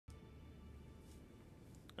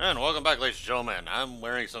And welcome back, ladies and gentlemen. I'm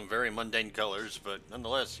wearing some very mundane colors, but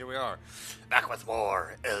nonetheless, here we are. Back with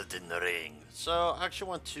more Elden Ring. So, I actually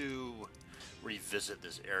want to revisit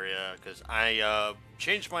this area, because I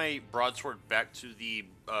changed my broadsword back to the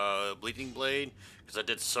Bleeding Blade, because I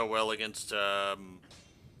did so well against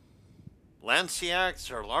Lanciax,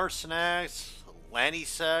 or Larsenax,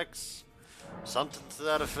 Lanisex, something to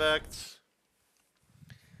that effect.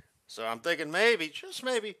 So I'm thinking maybe, just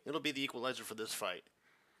maybe, it'll be the equalizer for this fight.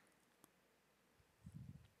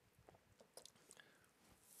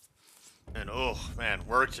 And oh man,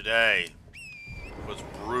 work today was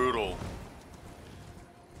brutal.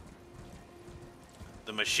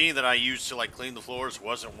 The machine that I used to like clean the floors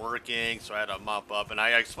wasn't working, so I had to mop up. And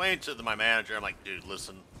I explained to my manager, I'm like, dude,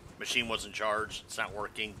 listen, machine wasn't charged, it's not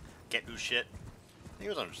working, can't do shit. He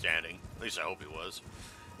was understanding. At least I hope he was.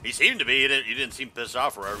 He seemed to be. He didn't seem pissed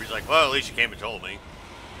off or whatever. He's like, well, at least you came and told me.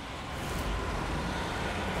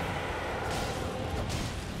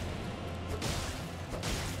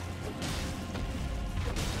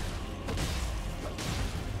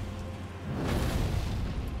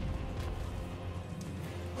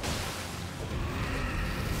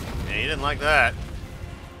 Yeah, he didn't like that.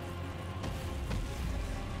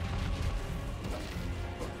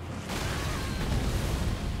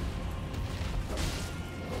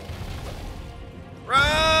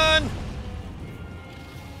 Run!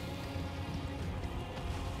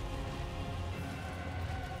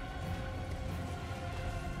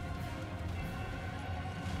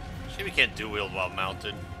 See, we can't dual wield while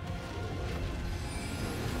mounted.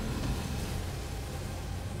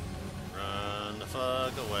 Run the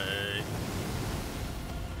fuck away.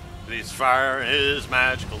 Please fire his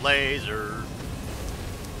magical laser.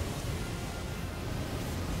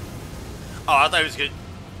 Oh, I thought he was gonna...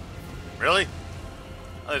 Really? I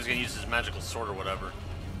thought he was gonna use his magical sword or whatever.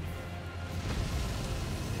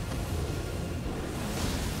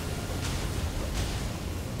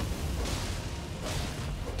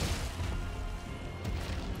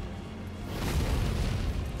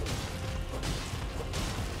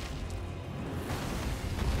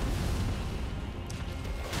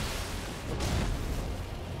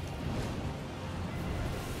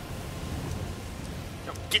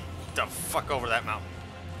 Get the fuck over that mountain.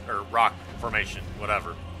 Or rock formation,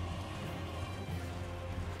 whatever.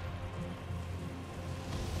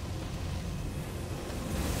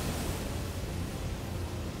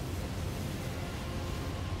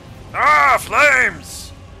 Ah,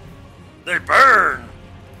 flames! They burn!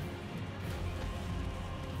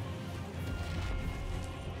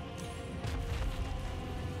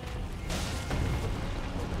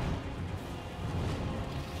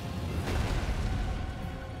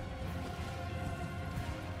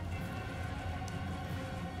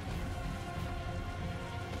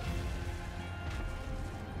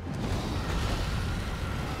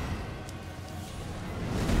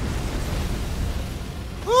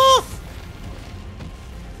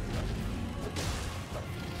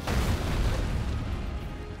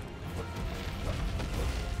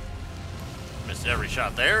 Missed every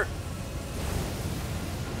shot there.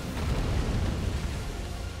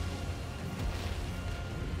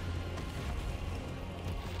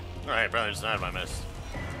 Alright, probably just not if I missed.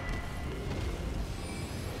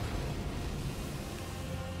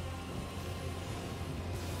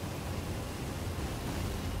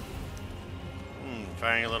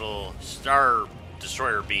 Firing a little star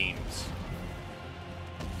destroyer beams.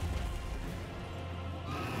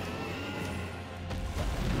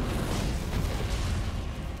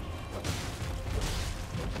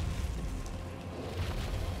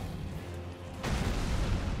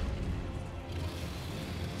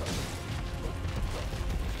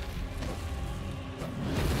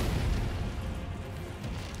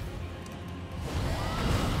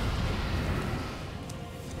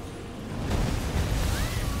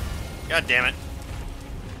 God damn it.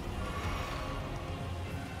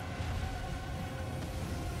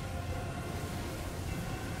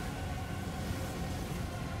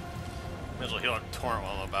 Might as well heal a torrent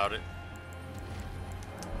while I'm about it.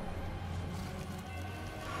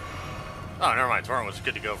 Oh, never mind. Torrent was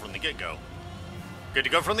good to go from the get-go. Good to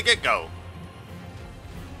go from the get-go.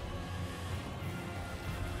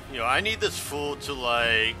 You know, I need this fool to,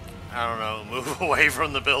 like, I don't know, move away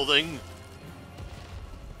from the building.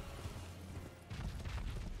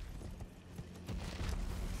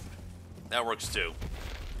 That works too.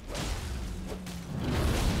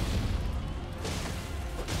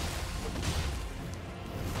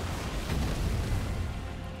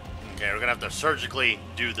 Okay, we're gonna have to surgically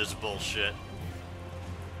do this bullshit.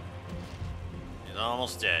 He's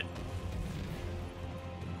almost dead.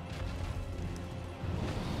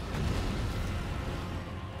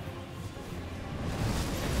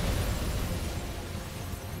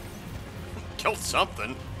 Killed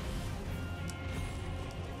something.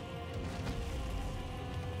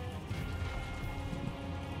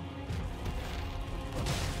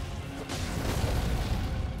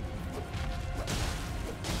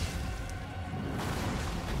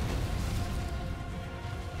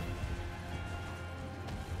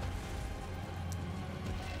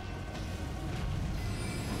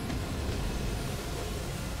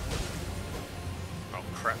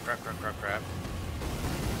 Crap.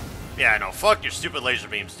 Yeah, no, fuck your stupid laser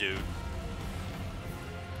beams, dude.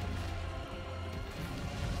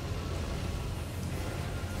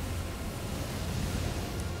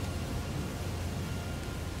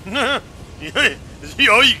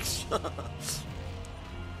 Yikes!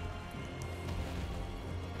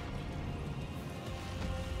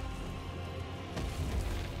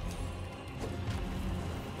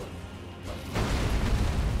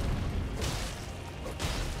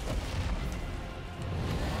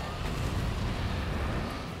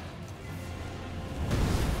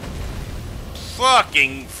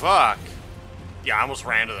 Fucking fuck. Yeah, I almost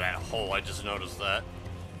ran into that hole. I just noticed that.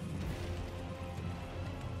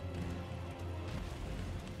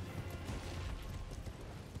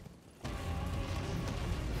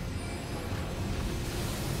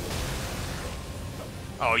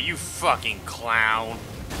 Oh, you fucking clown.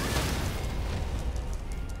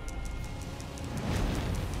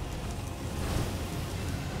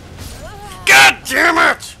 God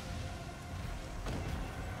damn it!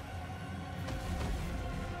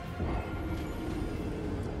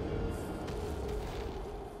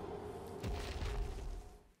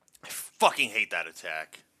 I fucking hate that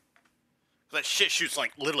attack. That shit shoots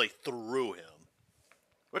like literally through him.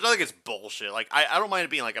 Which I think is bullshit. Like, I don't mind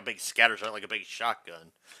it being like a big scatter shot, like a big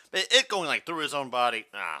shotgun. But it going like through his own body,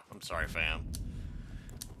 nah, I'm sorry, fam.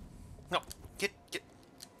 No, get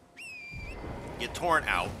torn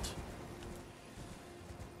out.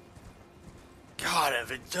 God,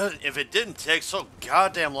 if it didn't take so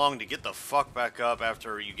goddamn long to get the fuck back up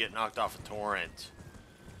after you get knocked off a torrent.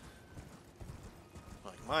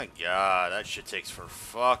 Like, my God, that shit takes for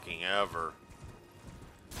fucking ever.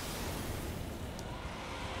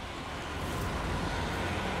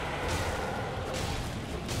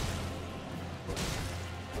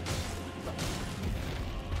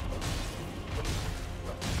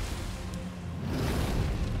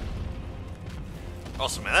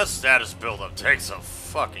 Also, man, that status buildup takes a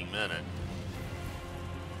fucking minute.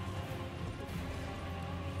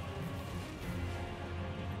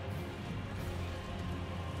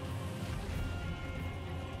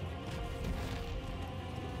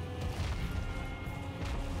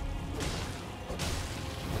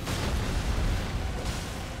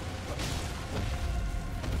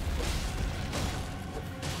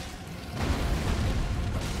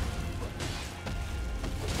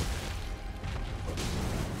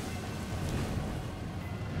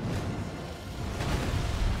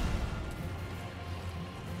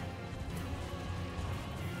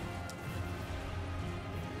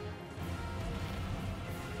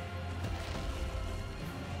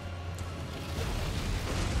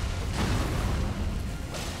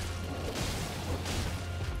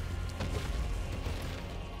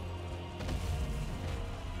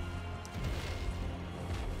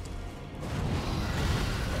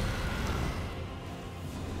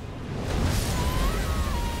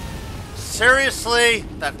 Seriously?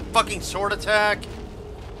 That fucking sword attack?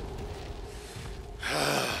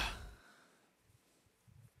 How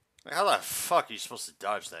the fuck are you supposed to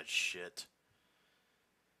dodge that shit?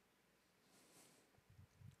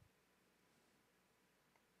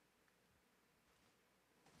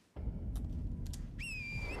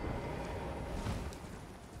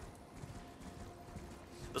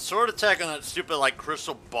 The sword attack and that stupid, like,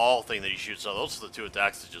 crystal ball thing that he shoots out, those are the two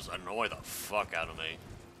attacks that just annoy the fuck out of me.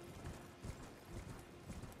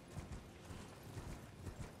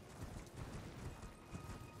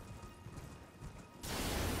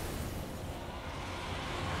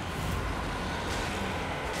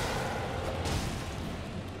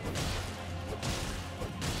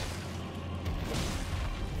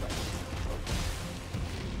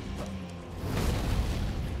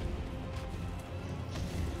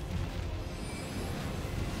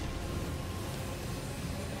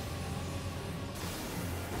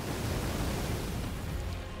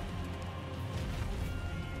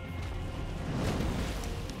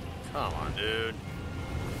 Come on, dude.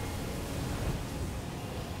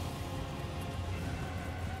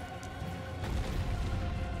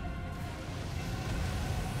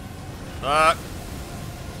 Fuck.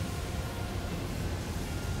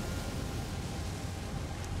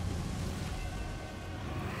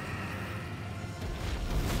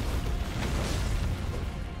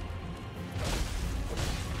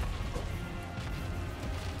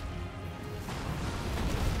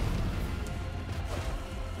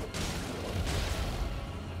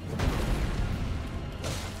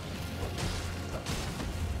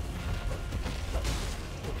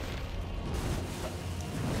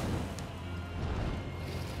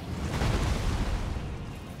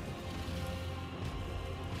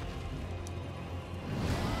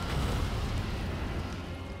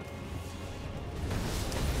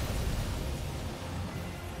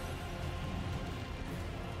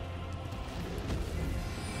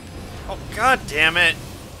 Oh, god damn it.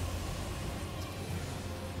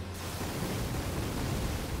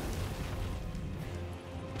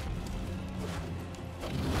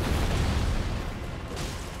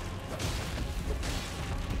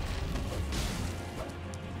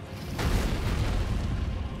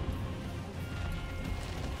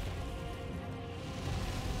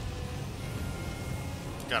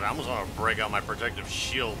 God, I almost want to break out my protective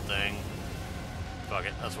shield thing. Fuck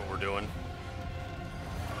it, that's what we're doing.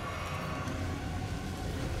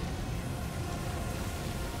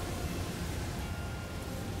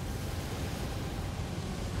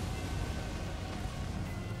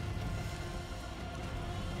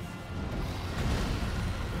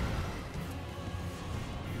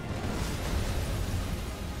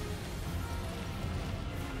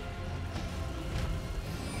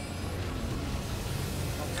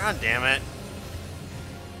 God damn it.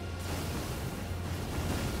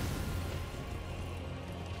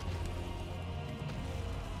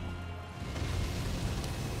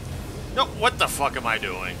 No, what the fuck am I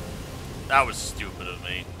doing? That was stupid of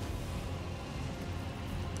me.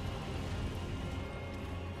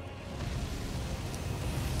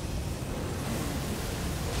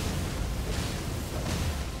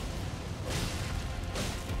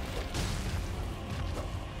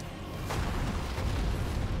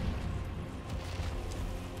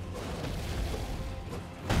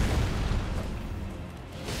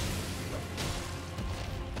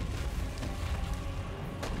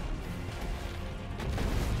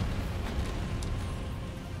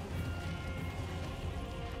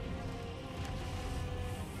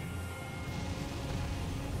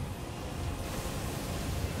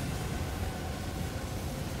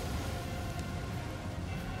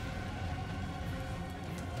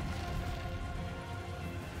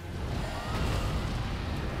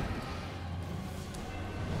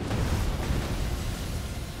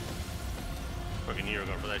 Fucking you were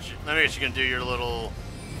going for that shit. Let me guess you can do your little...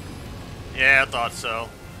 Yeah, I thought so.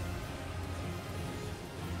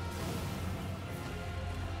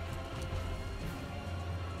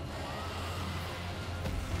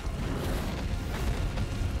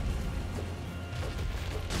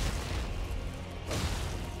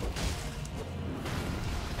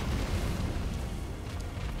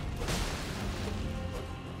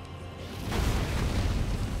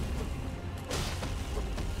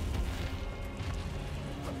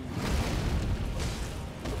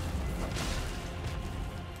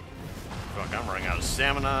 Fuck, I'm running out of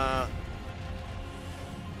stamina.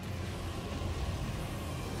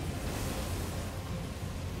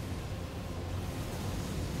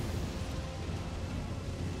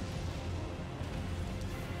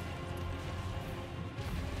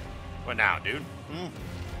 What now, dude?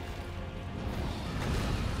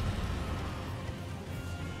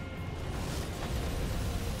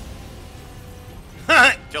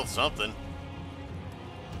 Killed something.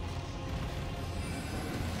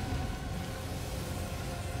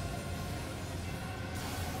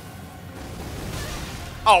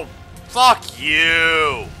 Oh, fuck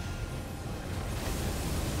you!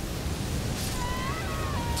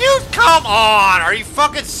 Dude, come on! Are you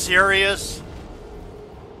fucking serious?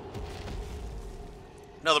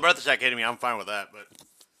 No, the breath attack hitting me, I'm fine with that, but...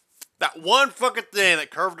 That one fucking thing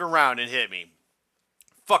that curved around and hit me.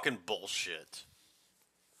 Fucking bullshit.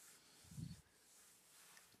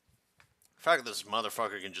 The fact that this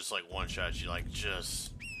motherfucker can just, like, one-shot you, like,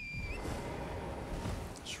 just...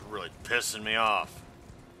 It's really pissing me off.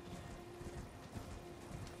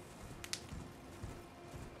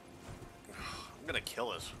 I'm gonna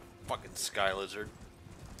kill this fucking sky lizard.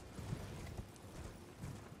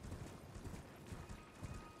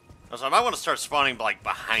 So I might want to start spawning like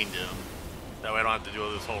behind him. That way I don't have to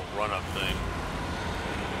do this whole run-up thing.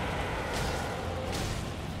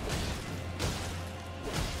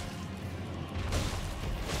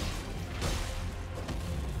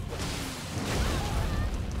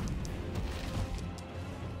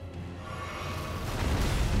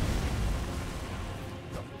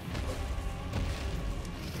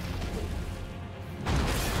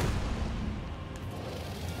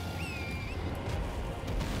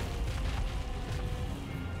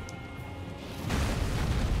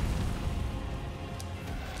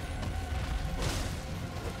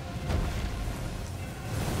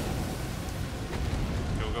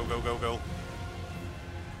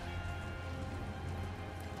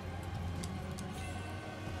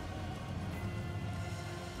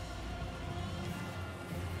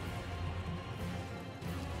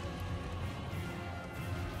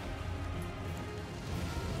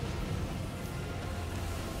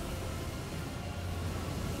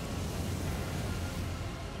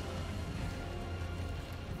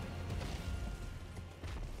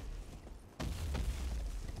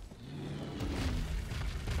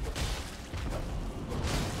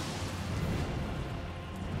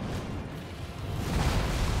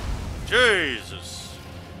 Jesus.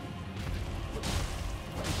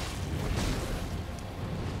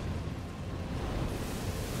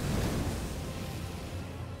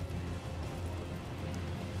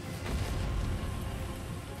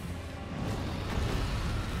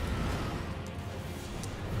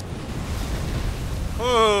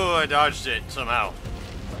 Oh, I dodged it somehow.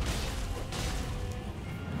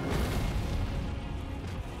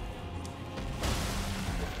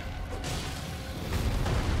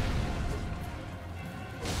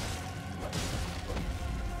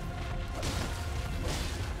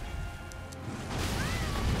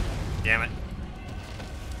 Damn it.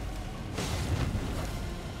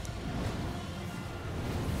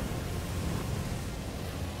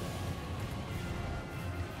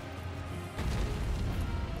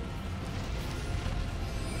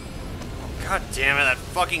 God damn it, that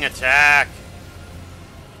fucking attack.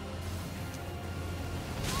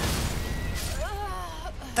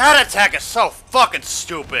 That attack is so fucking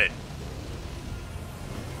stupid.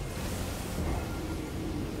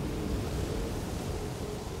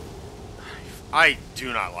 I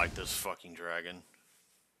do not like this fucking dragon.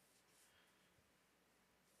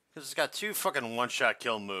 Because it's got two fucking one-shot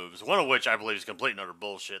kill moves. One of which I believe is complete and utter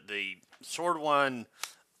bullshit. The sword one,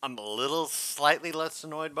 I'm a little slightly less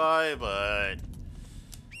annoyed by, but...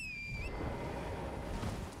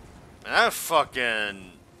 that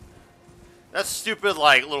fucking... that stupid,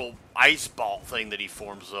 like, little ice ball thing that he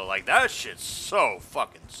forms, though. Like, that shit's so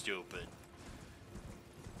fucking stupid.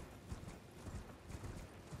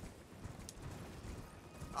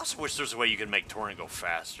 I also wish there was a way you could make Torin go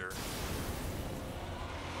faster.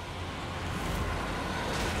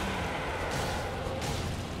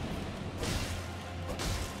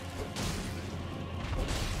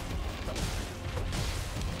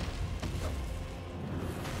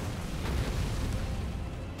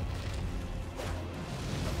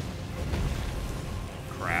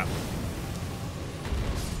 Crap.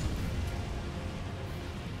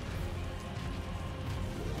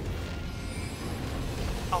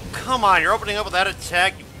 Oh, come on, you're opening up with that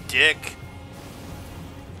attack, you dick.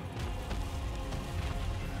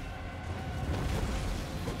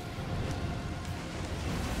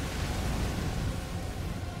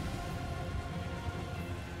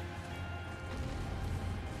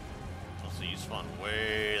 Also, you spawn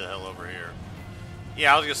way the hell over here.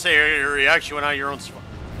 Yeah, I was gonna say, your reaction went out of your own spawn.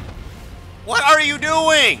 What are you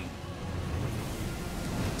doing?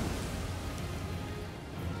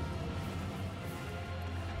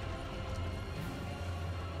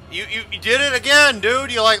 You did it again,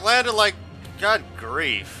 dude. You like landed like, God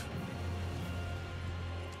grief.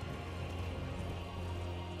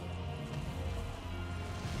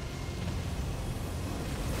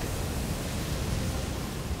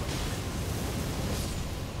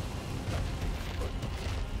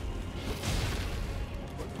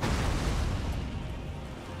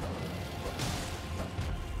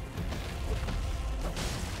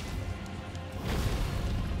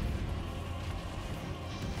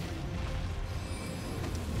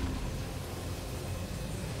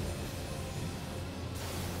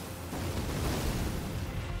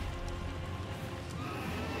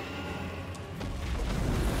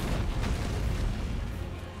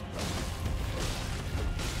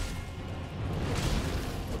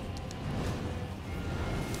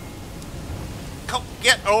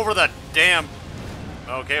 Get over the damn...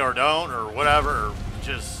 okay, or don't, or whatever, or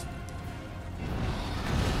just...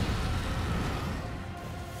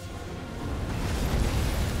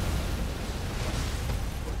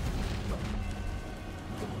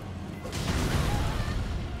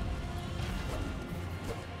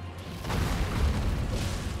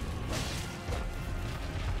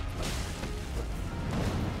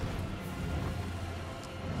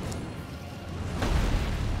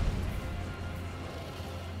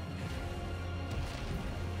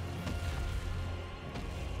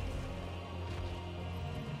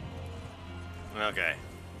 Okay.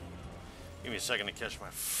 Give me a second to catch my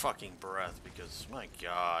fucking breath, because, my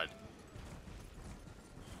God.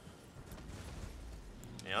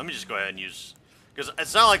 Yeah, let me just go ahead and use... because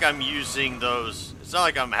it's not like I'm using those... it's not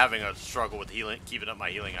like I'm having a struggle with healing, keeping up my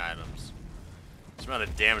healing items. It's the amount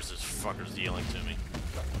of damage this fucker's dealing to me.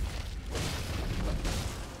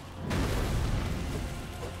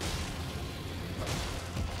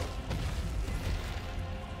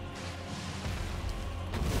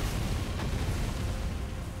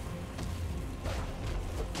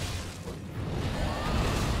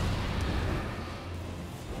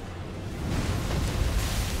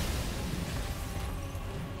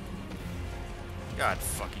 God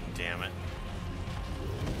fucking damn it.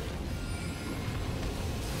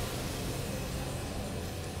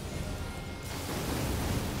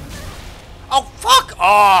 Oh, fuck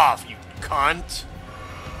off, you cunt!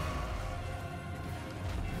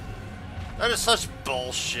 That is such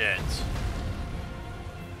bullshit.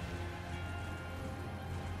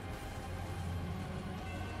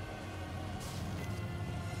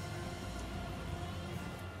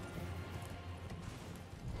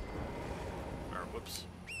 Whoops.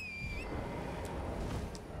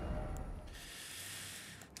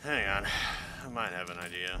 Hang on. I might have an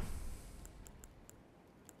idea.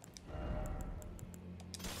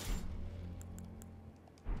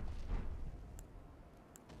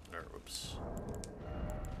 Or, whoops.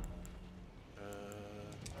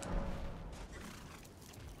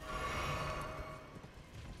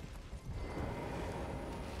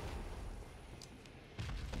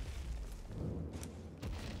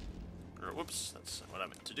 Or, whoops. That's not what I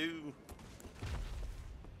meant to do.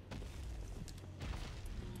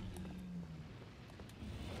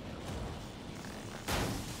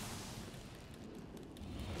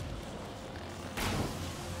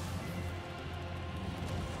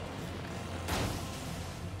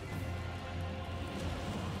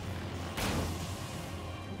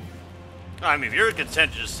 I mean, if you're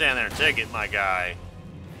content to just stand there and take it, my guy.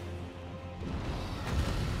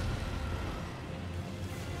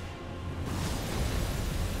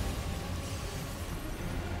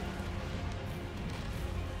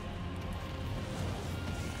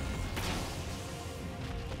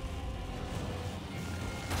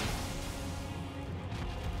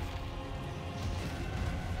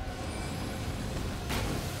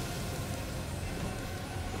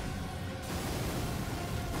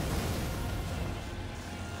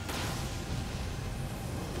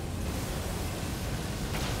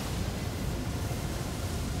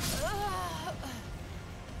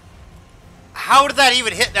 How did that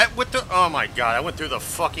even hit? That with the? Oh my god! I went through the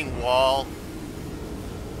fucking wall.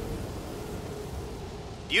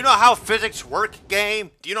 Do you know how physics work,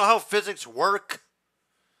 game? Do you know how physics work?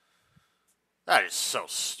 That is so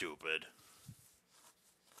stupid.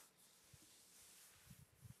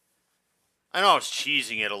 I know I was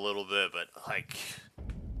cheesing it a little bit, but like,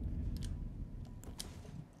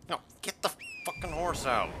 no, get the fucking horse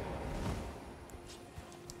out.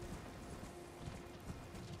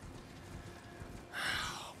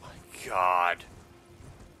 God.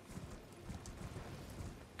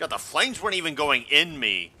 God, the flames weren't even going in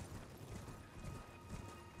me.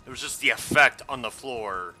 It was just the effect on the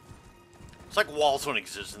floor. It's like walls don't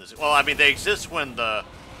exist in this. Well, I mean, they exist when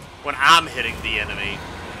I'm hitting the enemy.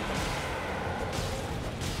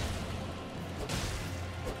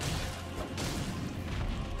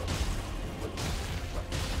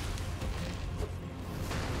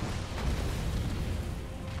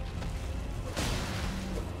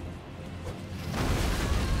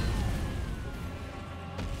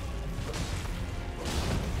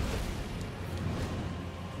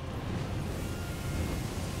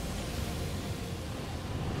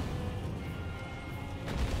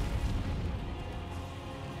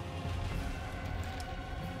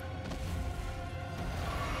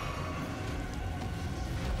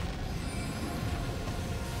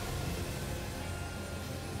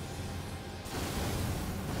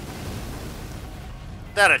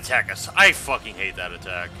 That attack is... I fucking hate that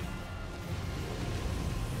attack.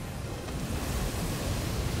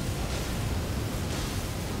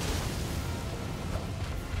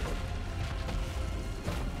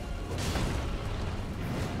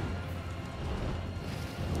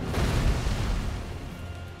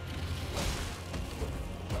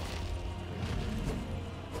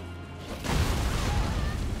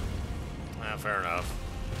 Fair enough.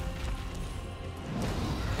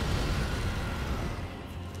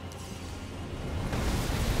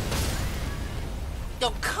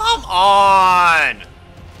 Yo, come on!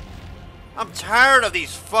 I'm tired of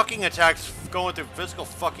these fucking attacks going through physical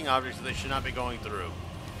fucking objects that they should not be going through.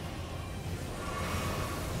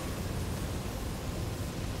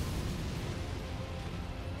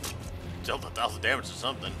 Dealt 1,000 damage to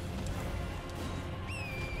something.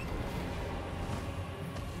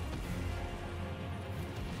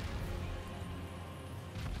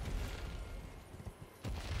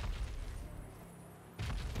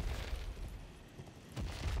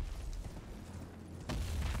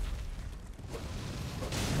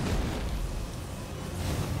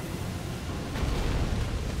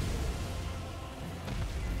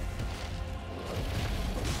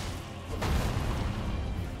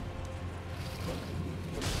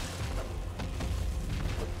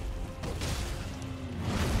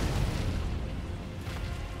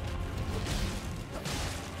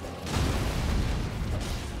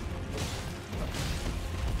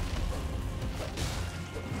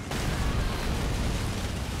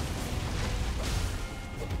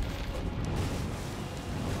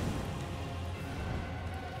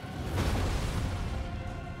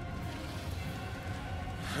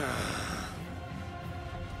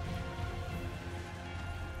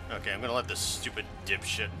 Okay, I'm gonna let this stupid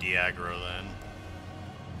dipshit de-aggro then.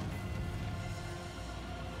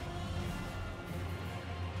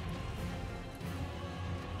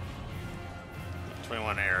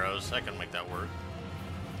 21 arrows. I can make that work.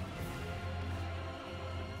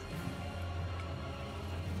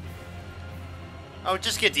 Oh,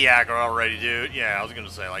 just get the aggro already, dude. Yeah, I was gonna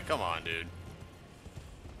say, like, come on, dude.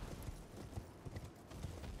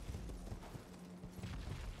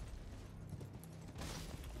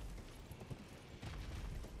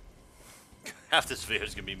 Half this video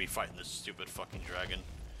is gonna be me fighting this stupid fucking dragon.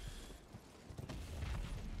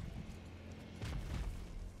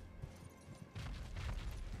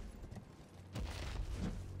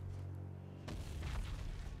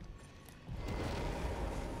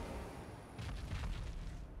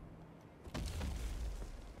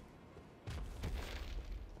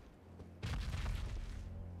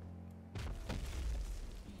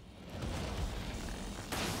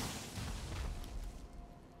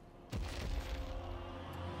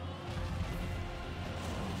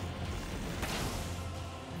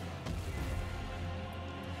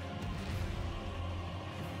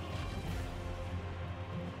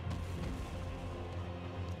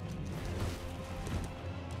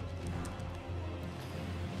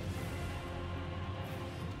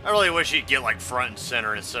 I really wish he'd get, like, front and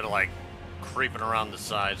center instead of, like, creeping around the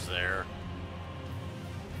sides there.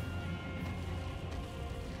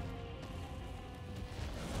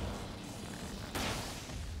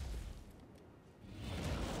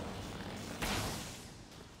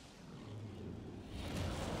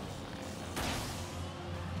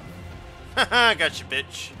 Haha, got you,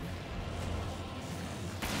 bitch.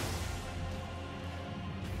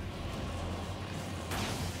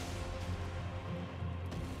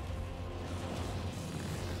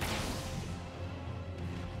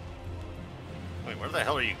 Where the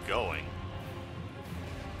hell are you going?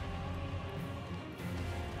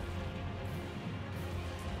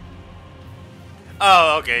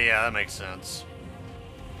 Oh, okay, yeah, that makes sense.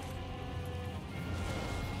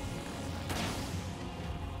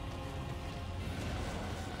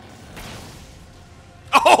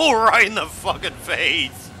 Oh, right in the fucking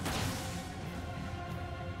face!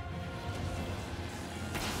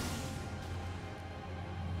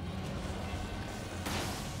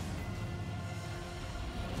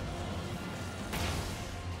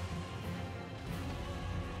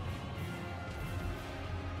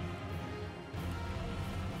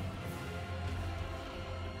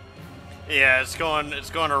 Yeah, it's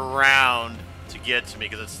going around to get to me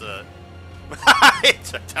because it's the it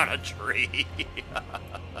took down a tree.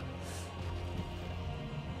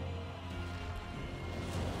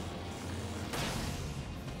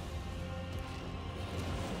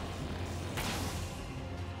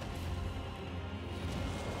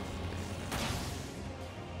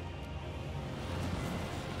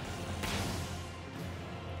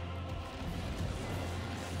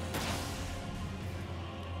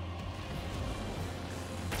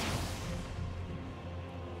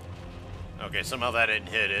 Okay, somehow that didn't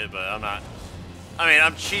hit it, but I'm not... I mean,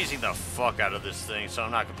 I'm cheesing the fuck out of this thing, so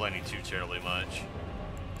I'm not complaining too terribly much.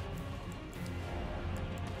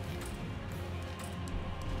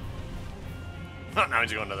 Oh, now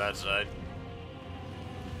he's going to that side.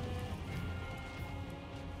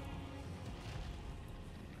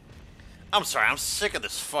 I'm sorry, I'm sick of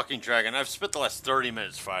this fucking dragon. I've spent the last 30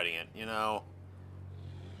 minutes fighting it, you know?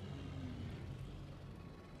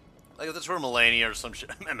 Like, if this were Melania or some shit,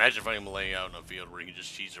 imagine fighting Melania out in a field where you can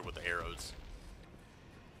just cheese her with the arrows.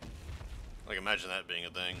 Like, imagine that being a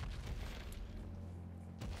thing.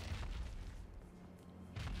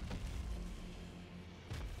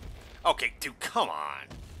 Okay, dude, come on.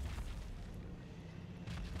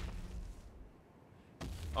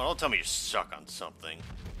 Oh, don't tell me you suck on something.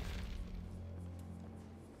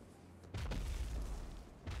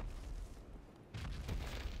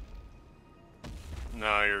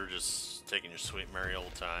 No, you're just taking your sweet merry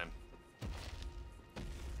old time.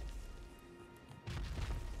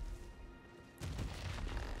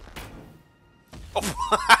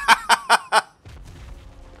 Oh.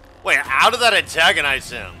 Wait, how did that antagonize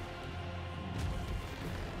him?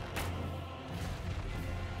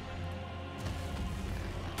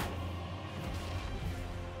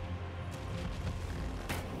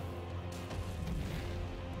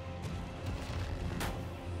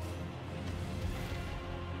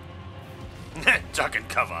 Duck and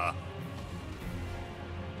cover.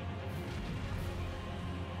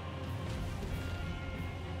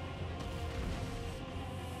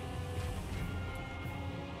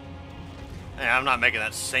 Hey, I'm not making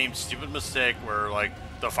that same stupid mistake where, like,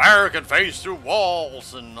 the fire can phase through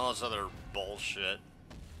walls and all this other bullshit.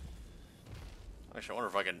 Actually, I wonder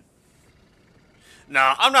if I can...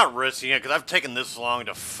 No, I'm not risking it, because I've taken this long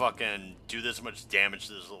to fucking do this much damage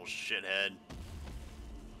to this little shithead.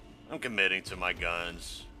 I'm committing to my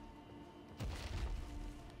guns.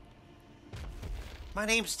 My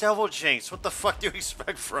name's Devil Jinx. What the fuck do you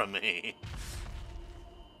expect from me?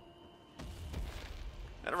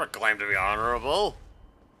 I never claimed to be honorable.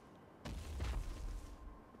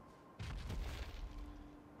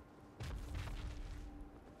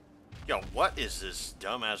 Yo, what is this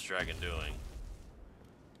dumbass dragon doing?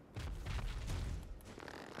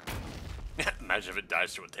 Imagine if it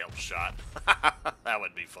dies to a tail shot. That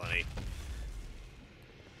would be funny.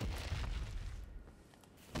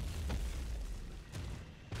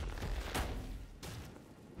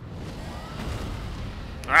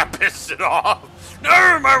 I pissed it off.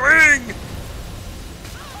 No, my ring!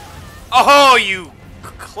 Oh, you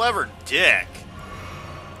clever dick.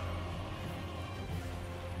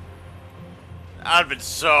 I'd have been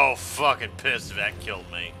so fucking pissed if that killed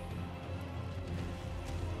me.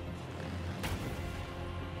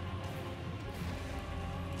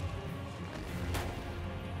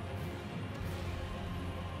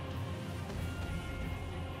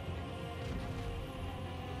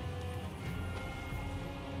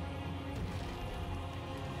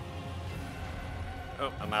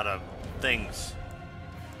 Oh, I'm out of things.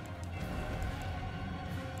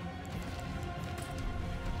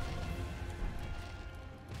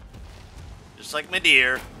 Just like my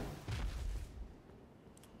deer.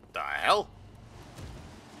 The hell?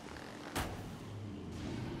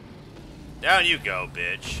 Down you go,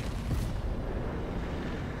 bitch.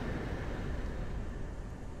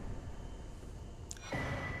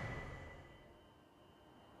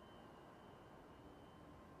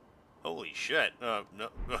 Holy shit. No,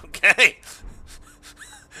 okay.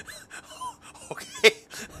 Okay.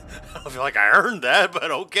 I don't feel like I earned that, but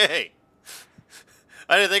okay.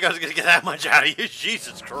 I didn't think I was going to get that much out of you.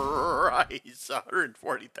 Jesus Christ.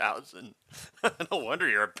 140,000. No wonder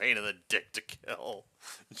you're a pain in the dick to kill.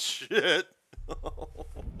 Shit.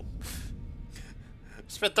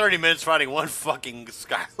 Spent 30 minutes fighting one fucking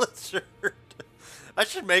Sky Lizard. I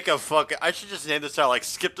should make a fucking... I should just name this out, like,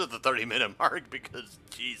 skip to the 30-minute mark, because,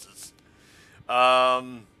 Jesus.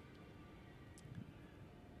 Right.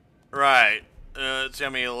 Let's see how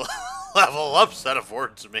many level ups that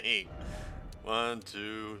affords me. 1,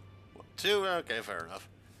 2... 2? Okay, fair enough.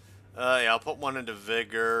 Yeah, I'll put one into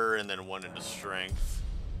Vigor, and then one into Strength.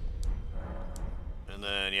 And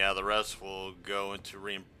then, yeah, the rest will go into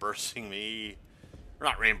reimbursing me...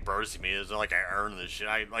 Not reimbursing me, it's not like I earned this shit.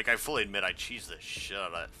 I fully admit I cheesed the shit out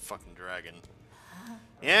of that fucking dragon.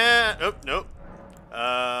 Yeah, nope.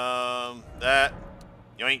 That.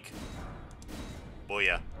 Yoink.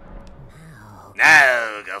 Booyah.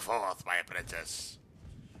 Now, go forth, my apprentice.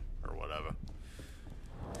 Or whatever.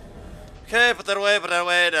 Okay, put that away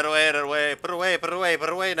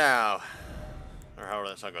now. Or however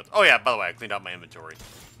that song goes. Oh yeah, by the way, I cleaned out my inventory.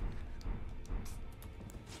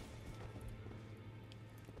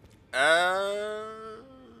 Yeah,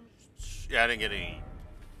 I didn't get any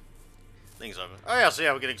things of it. Oh yeah, so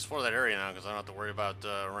yeah, we can explore that area now because I don't have to worry about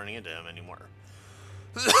running into him anymore.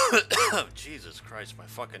 Oh, Jesus Christ, my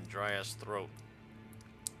fucking dry ass throat.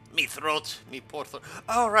 Me poor throat.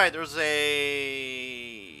 Oh right, there's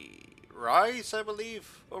a rice, I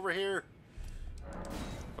believe, over here.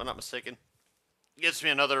 If I'm not mistaken. Gets me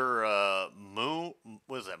another moon.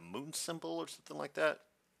 What is that? Moon symbol or something like that.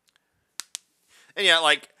 And yeah,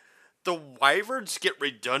 like. The wyverns get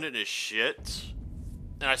redundant as shit,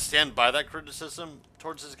 and I stand by that criticism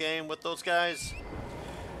towards this game with those guys.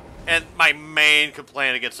 And my main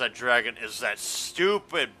complaint against that dragon is that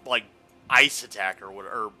stupid, like, ice attack or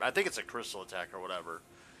whatever. Or I think it's a crystal attack or whatever.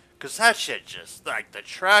 Because that shit just, like, the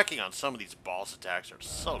tracking on some of these boss attacks are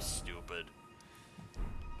so stupid.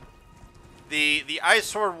 The Ice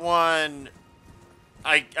Sword one,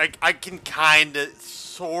 I can kind of,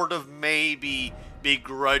 sort of, maybe...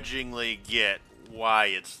 begrudgingly get why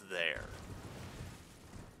it's there.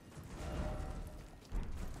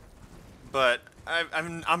 But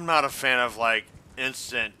I'm not a fan of like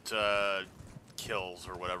instant kills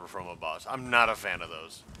or whatever from a boss. I'm not a fan of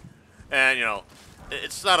those. And you know,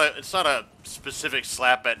 it's not a specific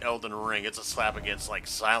slap at Elden Ring. It's a slap against like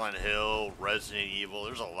Silent Hill, Resident Evil.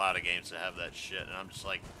 There's a lot of games that have that shit, and I'm just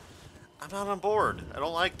like, I'm not on board. I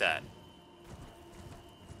don't like that.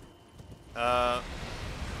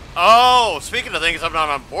 Oh, speaking of things I'm not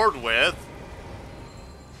on board with.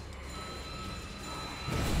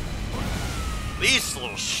 These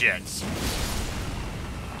little shits.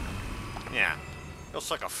 Yeah. You'll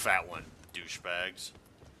suck a fat one, douchebags.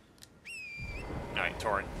 Alright,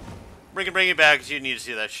 Torrent. Bring it back, because you need to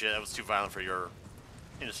see that shit. That was too violent for your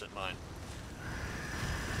innocent mind.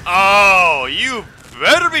 Oh, you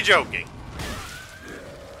better be joking.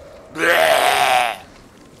 Bleh.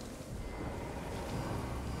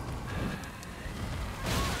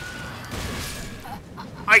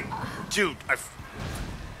 Dude,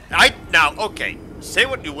 now, okay, say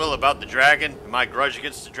what you will about the dragon, my grudge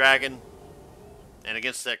against the dragon, and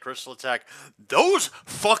against that crystal attack. Those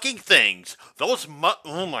fucking things,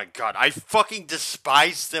 oh my god, I fucking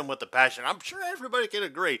despise them with a passion. I'm sure everybody can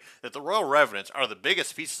agree that the Royal Revenants are the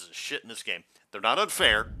biggest pieces of shit in this game. They're not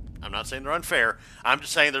unfair. I'm not saying they're unfair. I'm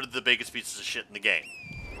just saying they're the biggest pieces of shit in the game.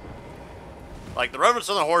 Like, the Revenants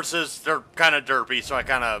on the horses, they're kind of derpy, so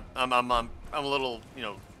I'm a little, you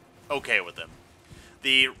know, okay with them.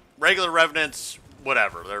 The regular Revenants,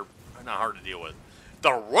 whatever, they're not hard to deal with.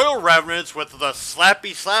 The Royal Revenants with the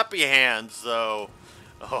slappy hands, though,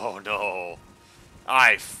 oh no.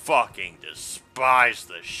 I fucking despise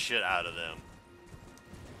the shit out of them.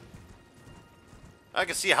 I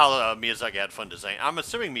can see how Miyazaki had fun designing. I'm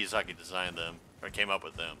assuming Miyazaki designed them, or came up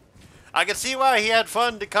with them. I can see why he had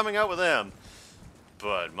fun coming up with them.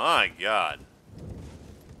 But, my god.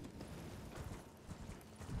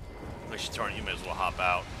 Unless you're torn, you may as well hop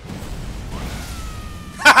out.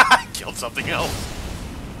 Killed something else.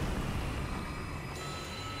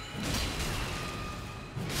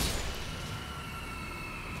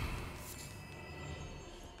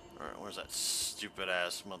 Alright, where's that stupid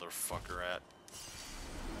ass motherfucker at?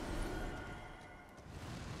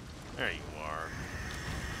 There you are.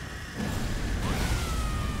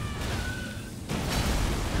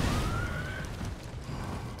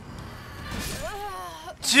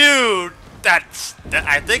 Dude,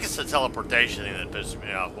 I think it's the teleportation thing that pisses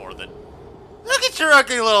me off more than... Look at your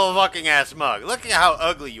ugly little fucking ass mug. Look at how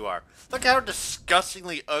ugly you are. Look how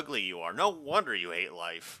disgustingly ugly you are. No wonder you hate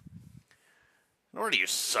life. No wonder you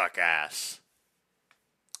suck ass.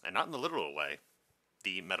 And not in the literal way.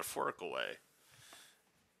 The metaphorical way.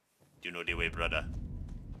 Do you know the way, brother?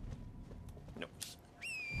 Nope.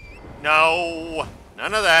 No!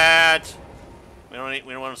 None of that! We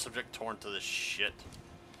don't want to subject Torn to this shit.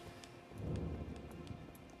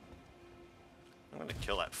 I'm gonna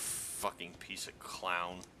kill that fucking piece of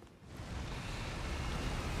clown.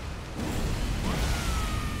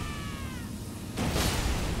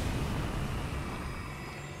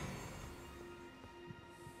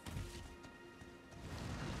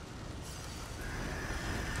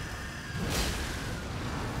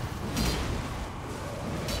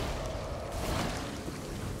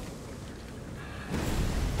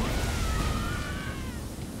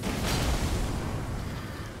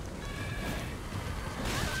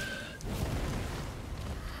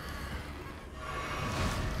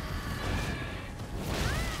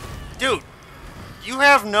 Dude, you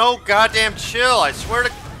have no goddamn chill. I swear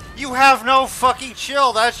to... You have no fucking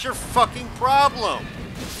chill. That's your fucking problem.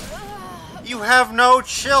 You have no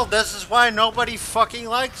chill. This is why nobody fucking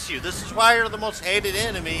likes you. This is why you're the most hated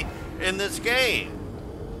enemy in this game.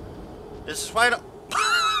 This is why...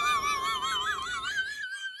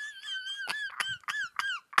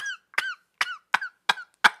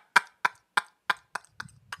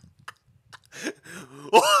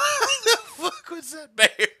 What the fuck was that bear?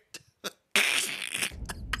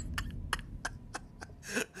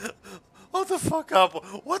 Hold the fuck up.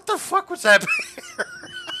 What the fuck was that bear?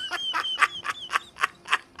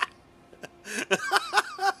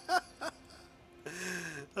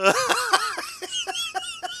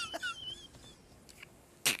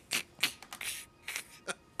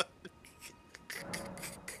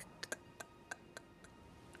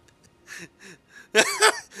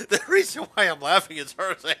 The reason why I'm laughing as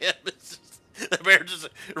hard as I am is just, the bear just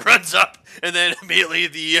runs up, and then immediately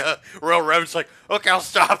the Royal Revenant's like, okay, I'll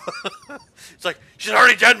stop. It's like, she's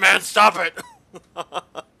already dead, man, stop it.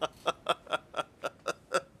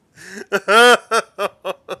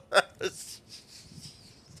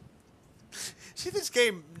 See, this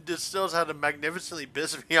game just knows how to magnificently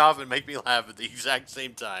piss me off and make me laugh at the exact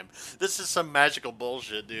same time. This is some magical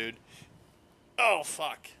bullshit, dude. Oh,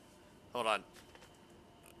 fuck. Hold on.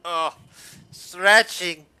 Oh,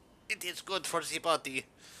 stretching. It is good for the body.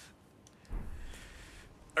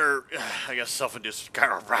 Or, I guess self-induced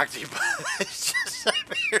chiropractic, but it's just,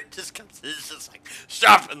 it's just like,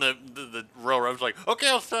 stop! And the railroad's like, okay,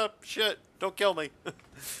 I'll stop. Shit, don't kill me.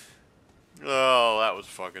 Oh, that was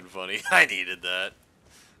fucking funny. I needed that.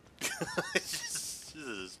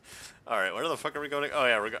 Alright, where the fuck are we going? Oh,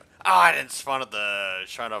 yeah, we're going. Oh, I didn't spawn at the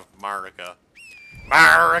Shrine of Marika.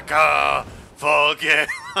 Marika! Fuck yeah!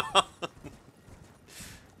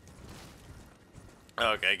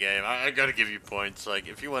 Okay, game. I gotta give you points. Like,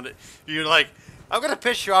 if you want to, you're like, I'm gonna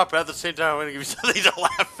piss you off, but at the same time, I'm gonna give you something to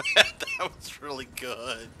laugh at. That was really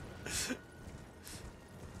good.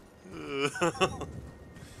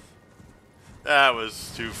 That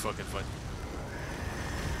was too fucking funny.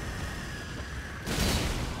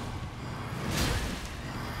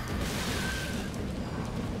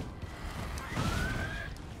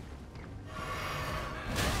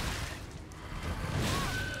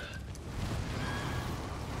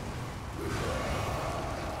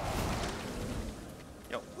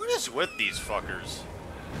 Yo, what is with these fuckers?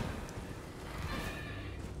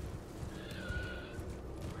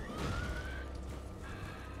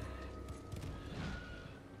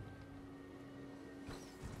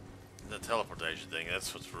 The teleportation thing,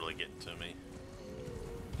 that's what's really getting to me.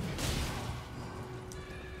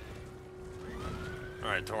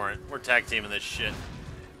 Alright, Torrent, we're tag teaming this shit.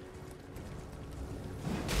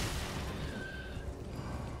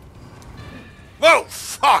 Whoa!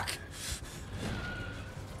 Fuck!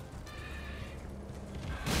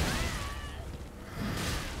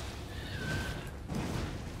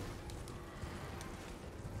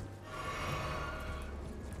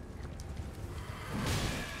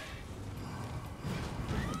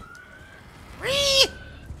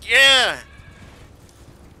 Yeah!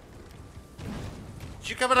 Did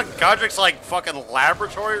you come into Godric's, like, fucking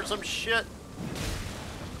laboratory or some shit?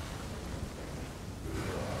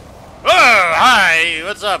 Oh, hi!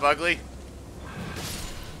 What's up, ugly?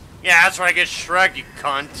 Yeah, that's where I get shrugged, you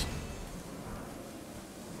cunt.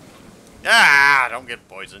 Ah, don't get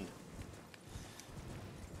poisoned.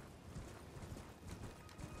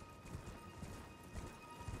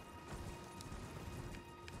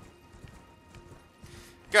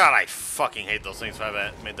 God, I fucking hate those things if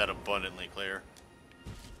I made that abundantly clear.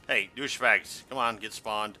 Hey, douchebags, come on, get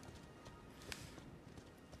spawned.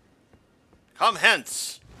 Come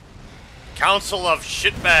hence, Council of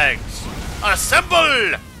Shitbags.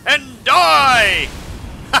 Assemble and die!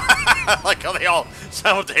 Like how they all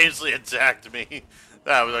simultaneously attacked me.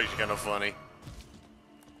 That was actually kind of funny.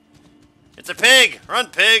 It's a pig! Run,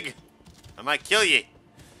 pig! I might kill you.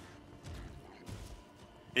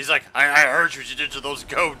 He's like, I heard what you did to those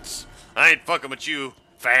goats. I ain't fucking with you,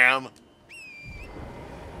 fam.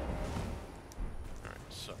 Alright,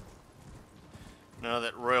 so. Now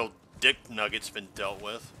that royal dick nugget's been dealt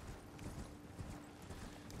with.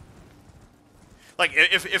 Like,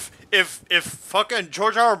 if fucking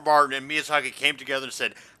George R. R. Martin and Miyazaki came together and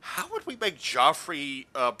said, how would we make Joffrey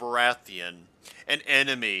Baratheon an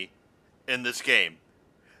enemy in this game?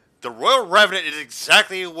 The Royal Revenant is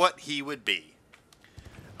exactly what he would be.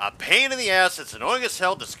 A pain in the ass, it's annoying as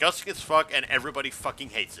hell, disgusting as fuck, and everybody fucking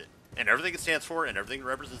hates it. And everything it stands for, and everything it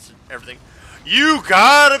represents, everything. You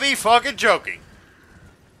gotta be fucking joking.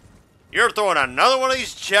 You're throwing another one of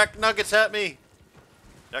these Jack Nuggets at me?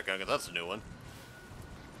 Jack Nuggets, that's a new one.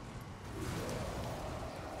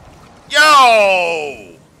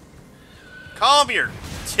 Yo! Calm your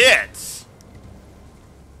tits.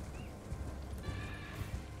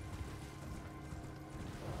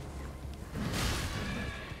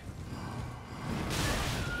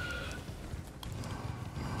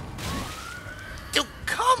 Dude,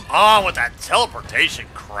 come on with that teleportation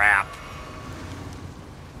crap.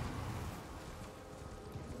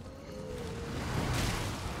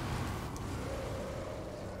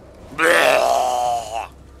 Blah.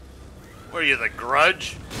 What are you, the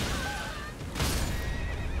Grudge?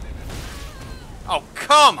 Oh,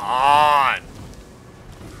 come on!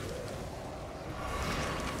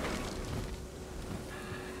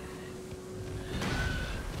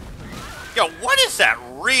 Yo, what is that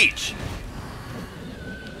reach?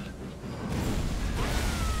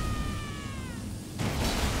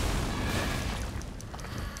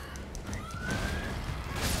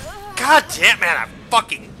 God damn, man, I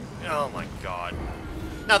fucking... Oh my god.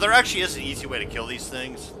 Now, there actually is an easy way to kill these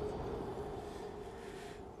things.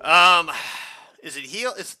 Is it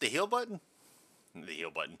heal? Is it the heal button? The heal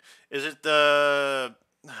button. Is it the...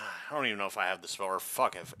 I don't even know if I have the spell, or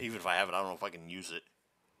fuck, even if I have it, I don't know if I can use it.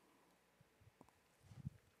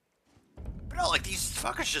 But no, like, these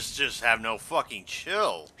fuckers just have no fucking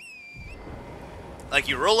chill. Like,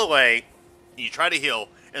 you roll away, and you try to heal,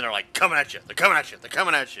 and they're like, coming at you, they're coming at you, they're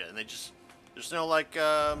coming at you, and they just... There's no, like,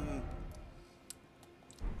 there's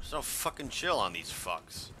no fucking chill on these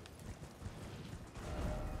fucks.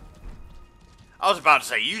 I was about to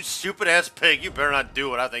say, you stupid-ass pig, you better not do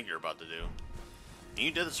what I think you're about to do. And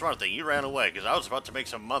you did the smart thing, you ran away, because I was about to make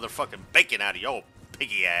some motherfucking bacon out of your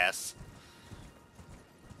piggy ass.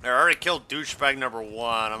 I already killed douchebag number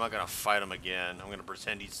 1. I'm not gonna fight him again. I'm gonna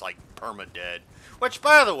pretend he's like perma-dead. Which,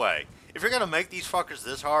 by the way, if you're gonna make these fuckers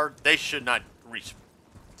this hard, they should not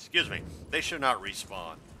excuse me. They should not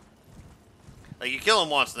respawn. Like, you kill them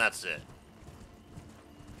once and that's it.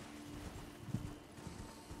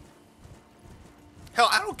 Hell,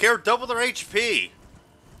 I don't care. Double their HP.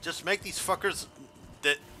 Just make these fuckers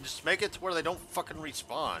just make it to where they don't fucking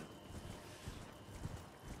respawn.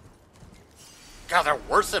 God, they're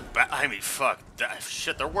worse than I mean, fuck.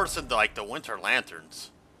 Shit, they're worse than like the Winter Lanterns.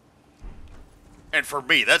 And for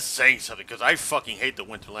me, that's saying something, because I fucking hate the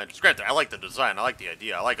Winter Lanterns. Granted, I like the design, I like the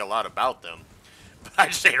idea, I like a lot about them. But I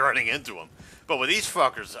just hate running into them. But with these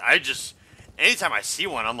fuckers, anytime I see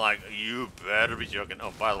one, I'm like, you better be joking.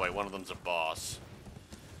 Oh, by the way, one of them's a boss.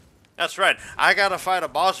 That's right, I gotta fight a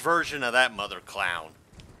boss version of that mother clown.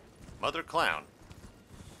 Mother clown.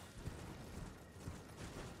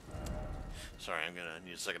 Sorry, I'm gonna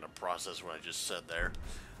need a second to process what I just said there.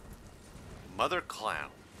 Mother clown.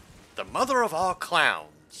 The mother of all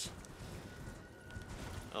clowns.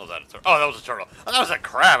 Oh, that was a turtle. Oh, that was a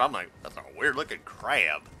crab. I'm like, that's a weird looking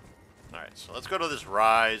crab. Alright, so let's go to this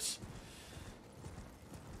rise.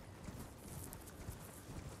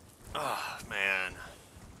 Oh, man.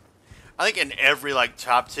 I think in every, like,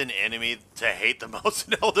 top 10 enemy to hate the most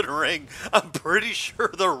in Elden Ring, I'm pretty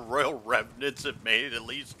sure the Royal Revenants have made at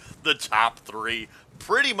least the top 3.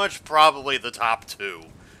 Pretty much probably the top 2.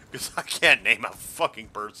 Because I can't name a fucking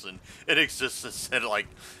person in existence that, like,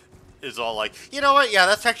 is all like, you know what? Yeah,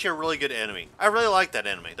 that's actually a really good enemy. I really like that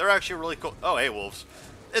enemy. They're actually really cool. Oh, hey, wolves.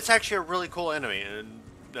 It's actually a really cool enemy. And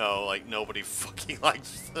no, like, nobody fucking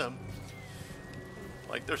likes them.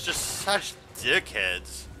 Like, they're just such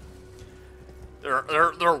dickheads.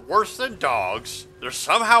 They're worse than dogs. They're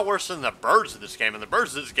somehow worse than the birds in this game. And the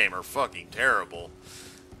birds in this game are fucking terrible.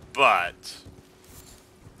 But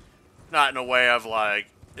not in a way of, like,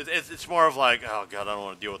 it's more of like, oh god, I don't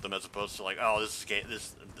want to deal with them, as opposed to like, oh,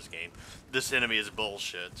 this enemy is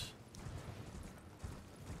bullshit.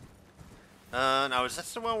 Now is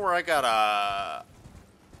this the one where I got a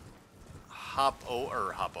hop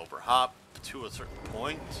to a certain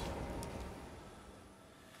point?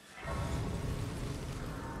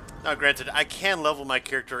 Now, granted, I can level my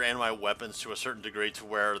character and my weapons to a certain degree to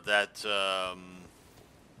where that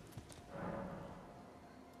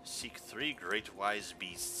seek 3 great wise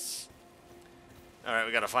beasts. Alright,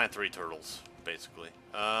 we gotta find 3 turtles, basically.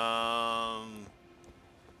 You're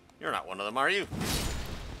not one of them, are you?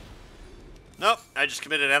 Nope, I just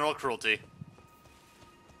committed animal cruelty.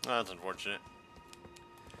 Oh, that's unfortunate.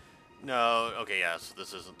 No, okay, yeah, so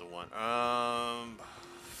this isn't the one.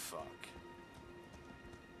 Fuck.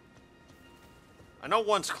 I know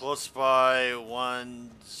one's close by,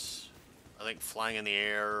 one's, I think, flying in the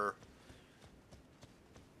air.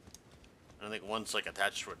 I think one's like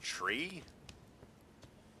attached to a tree.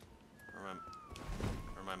 Or am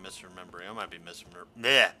I misremembering? I might be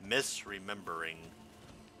misremembering.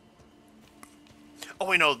 Oh,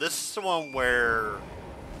 wait, no, this is the one where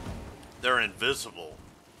they're invisible.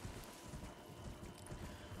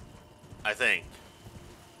 I think.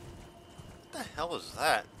 What the hell is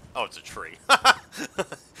that? Oh, it's a tree.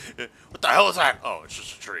 What the hell is that? Oh, it's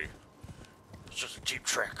just a tree. It's just a cheap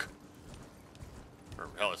trick. Or,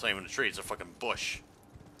 hell, it's not even a tree, it's a fucking bush.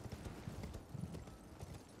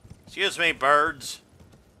 Excuse me, birds.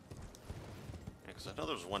 Yeah, because I know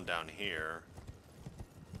there's one down here.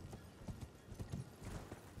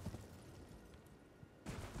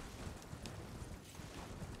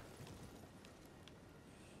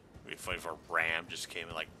 It'd be funny if a ram just came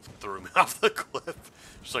and, like, threw me off the cliff.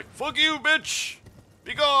 Just like, fuck you, bitch!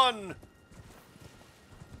 Be gone!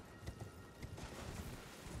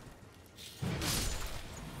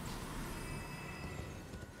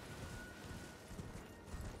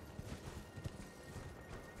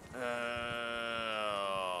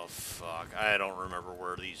 Oh, fuck. I don't remember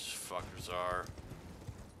where these fuckers are.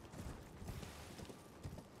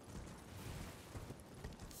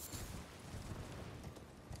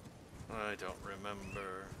 I don't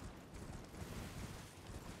remember.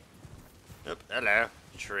 Oop, hello,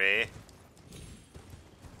 tree.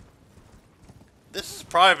 This has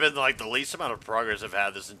probably been, like, the least amount of progress I've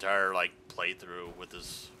had this entire, like, playthrough with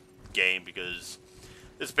this game, because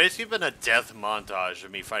it's basically been a death montage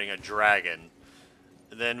of me fighting a dragon,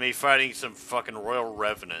 and then me fighting some fucking royal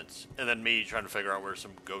revenants, and then me trying to figure out where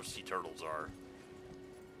some ghosty turtles are.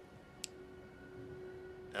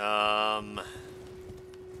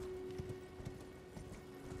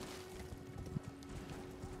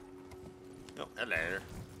 Oh, hello.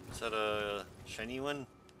 Is that a shiny one?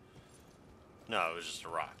 No, it was just a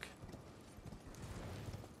rock.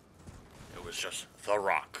 It was just The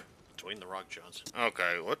Rock. Dwayne The Rock Johnson.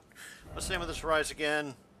 Okay, what's the name of this rise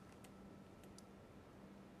again?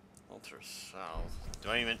 Ultra South. Do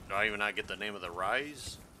I even not get the name of the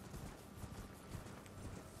rise?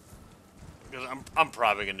 Because I'm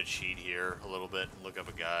probably gonna cheat here a little bit and look up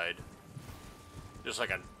a guide. Just so I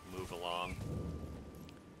can move along.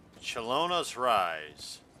 Chilona's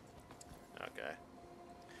Rise. Okay.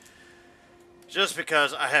 Just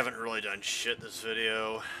because I haven't really done shit this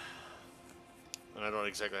video. And I don't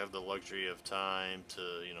exactly have the luxury of time to,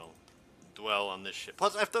 you know, dwell on this shit.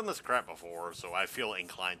 Plus, I've done this crap before, so I feel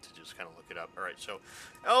inclined to just kind of look it up. Alright, so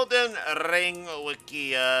Elden Ring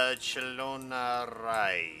Wikia Chilona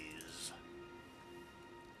Rise.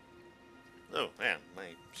 Oh, man, my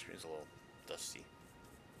screen's a little dusty.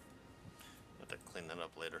 I'll have to clean that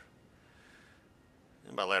up later.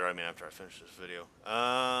 And by later, I mean after I finish this video.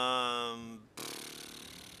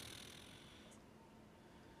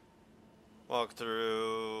 Walk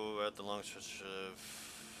through at the long stretch of...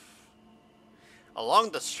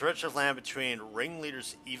 Along the stretch of land between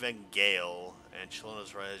Ringleader's Evangale and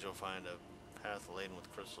Chilona's Rise, you'll find a path laden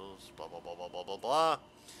with crystals, blah, blah, blah, blah, blah, blah, blah.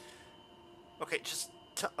 Okay,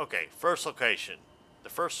 okay, first location.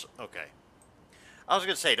 Okay. I was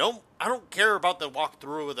gonna say, I don't care about the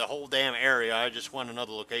walkthrough of the whole damn area. I just want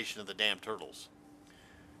another location of the damn turtles.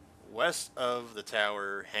 West of the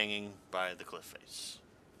tower, hanging by the cliff face.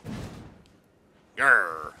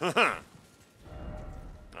 Grrr.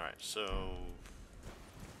 Alright, so...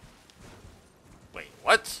 Wait,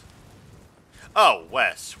 what? Oh,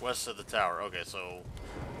 west of the tower. Okay, so...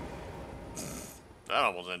 That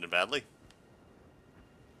almost ended badly.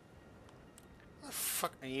 Where the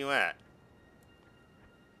fuck are you at?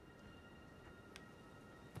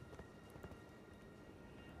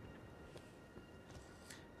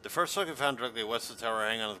 The first token found directly west of the tower,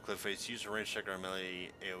 hang on to the cliff face. Use a range checker on melee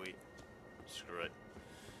AoE. Screw it.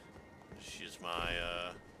 She's my,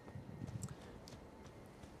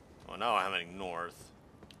 Oh, now I'm heading north.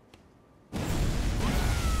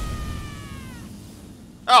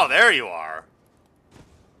 Oh, there you are!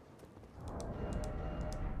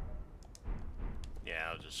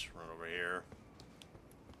 Yeah, I'll just run over here.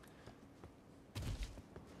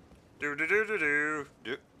 Do.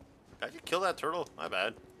 Did you kill that turtle? My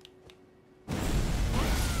bad.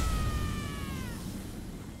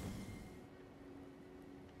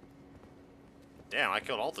 Damn, I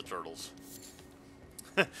killed all the turtles.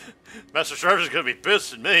 Master Shredder's gonna be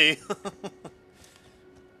pissed at me.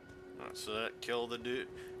 Right, so that killed the dude.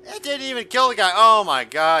 It didn't even kill the guy. Oh my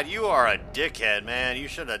god, you are a dickhead, man. You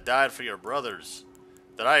should have died for your brothers.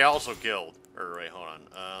 That I also killed. Or, wait, hold on.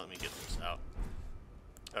 Let me get this out.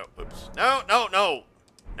 Oh, oops. No!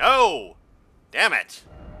 No! Damn it!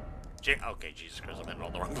 Okay, Jesus Christ, I'm hitting all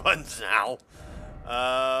the wrong buttons now.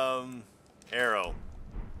 Arrow.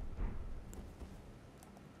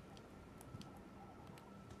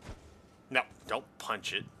 No, don't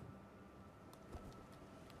punch it.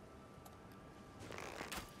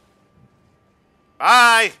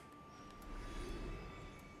 Bye!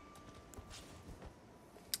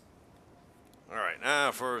 Alright,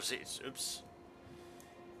 now for the... Oops.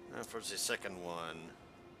 Now for the second one.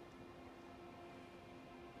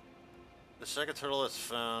 The second turtle is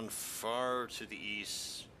found far to the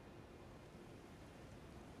east.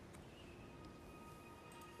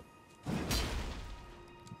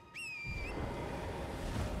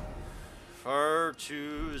 Far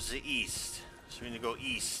to the east. So we need to go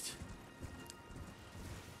east.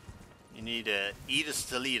 You need Edis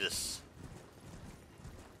Deletus.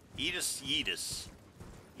 Edis Yeetus.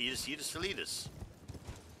 Edis Deletus.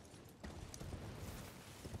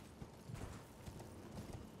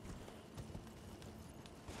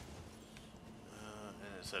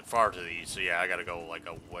 It said far to the east, so yeah, I gotta go like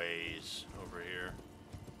a ways over here.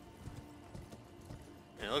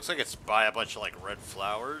 And it looks like it's by a bunch of like red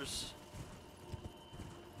flowers.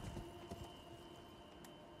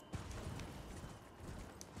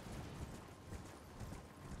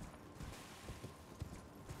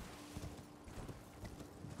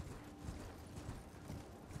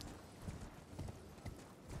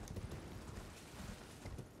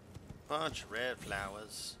 Bunch of red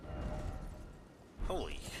flowers.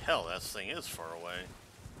 Holy hell, that thing is far away.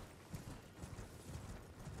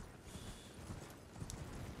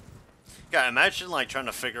 Yeah, imagine like trying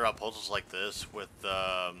to figure out puzzles like this with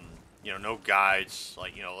you know, no guides.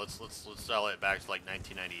 Like, you know, let's sell it back to like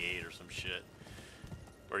 1998 or some shit,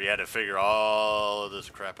 where you had to figure all of this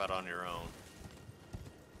crap out on your own.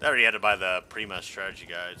 That already had to buy the Prima strategy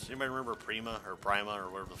guides. Anybody remember Prima or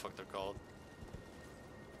whatever the fuck they're called?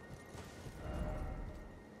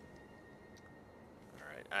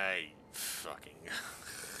 Alright, fucking...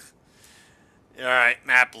 Alright,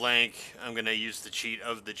 map link. I'm gonna use the cheat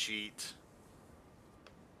of the cheat.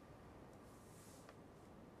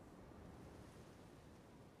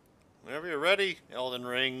 Whenever you're ready, Elden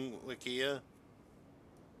Ring, Wikia.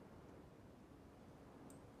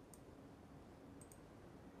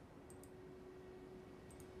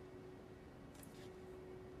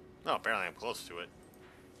 No, apparently I'm close to it.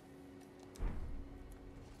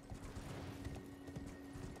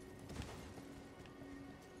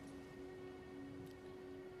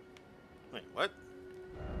 Wait, what?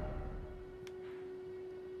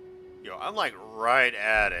 Yo, I'm like right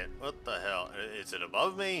at it. What the hell? Is it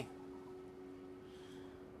above me?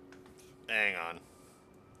 Hang on.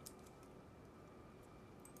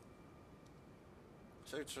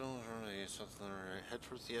 Head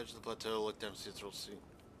towards the edge of the plateau, look down, see it's real sea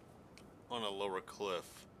on a lower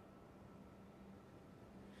cliff.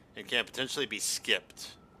 It can potentially be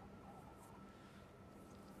skipped.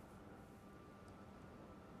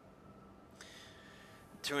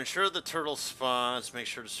 To ensure the turtle spawns, make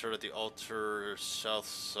sure to start at the altar south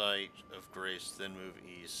side of Grace, then move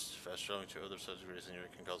east. Fast traveling to other sides of Grace and you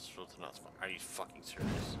can cause the turtle to not spawn. Are you fucking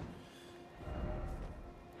serious?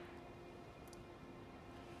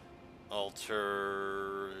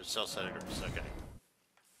 Altar south side of Grace, okay.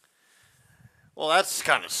 Well, that's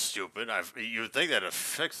kind of stupid. You would think that'd have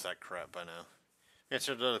fixed that crap by now.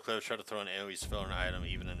 Answer to the cliff, try to throw an AoE spell or an item,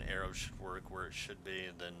 even an arrow should work where it should be,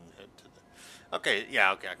 and then head to the... Okay,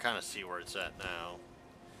 yeah, okay, I kind of see where it's at now.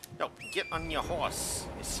 No, get on your horse,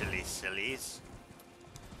 you silly sillies.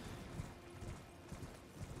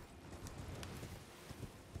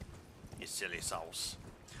 You silly sauce.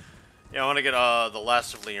 Yeah, I want to get the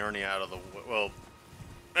last of Liurnia out of the... Well,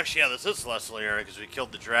 actually, yeah, this is the last of Liurnia, because we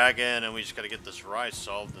killed the dragon, and we just got to get this rise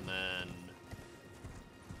solved, and then...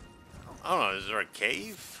 I don't know, is there a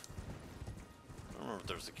cave? I don't remember if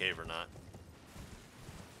there's a cave or not.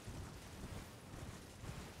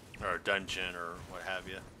 Or a dungeon, or what have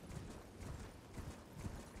you.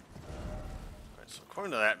 Alright, so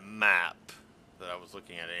according to that map that I was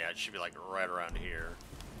looking at, yeah, it should be like right around here.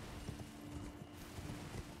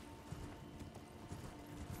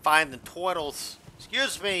 Find the turtles.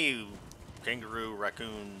 Excuse me, kangaroo,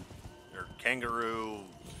 raccoon, or kangaroo,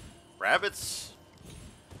 rabbits,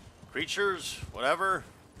 creatures, whatever.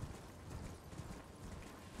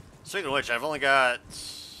 Speaking of which, I've only got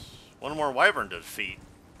one more wyvern to defeat.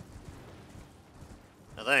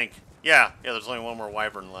 I think. Yeah, there's only one more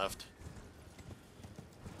wyvern left.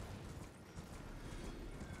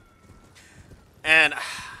 And...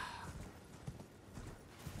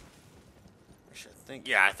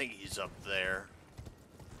 I think he's up there.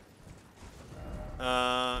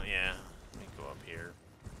 Yeah. Let me go up here.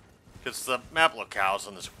 Because the map locales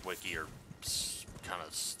on this wiki are kind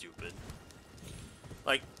of stupid.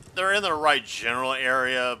 Like, they're in the right general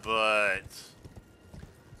area, but...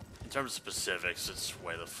 in terms of specifics, it's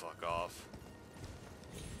way the fuck off.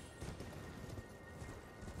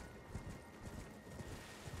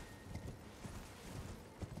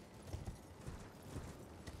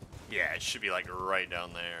 Yeah, it should be like right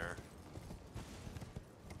down there.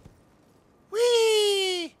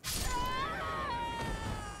 Whee!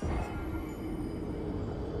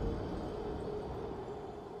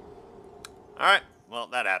 Alright, well,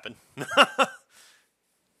 that happened.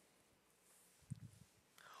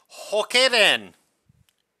 Okay then.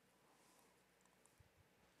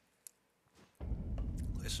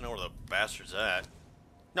 At least I know where the bastard's at.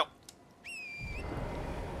 No.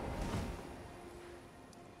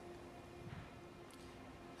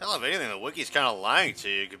 Hell, if anything, the wiki's kind of lying to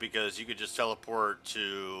you because you could just teleport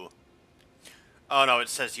to... Oh no, it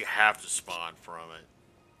says you have to spawn from it.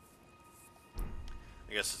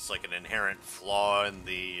 I guess it's like an inherent flaw in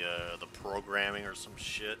the programming or some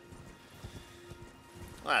shit.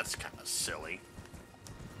 Well, that's kind of silly.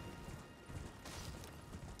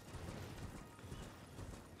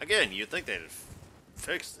 Again, you'd think they'd have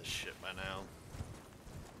fixed this shit by now.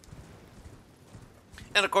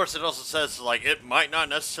 And of course, it also says, like, it might not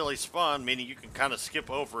necessarily spawn, meaning you can kind of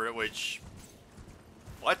skip over it, which...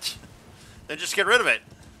 What? Then just get rid of it.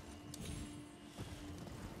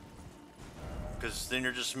 Because then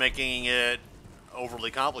you're just making it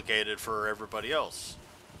overly complicated for everybody else.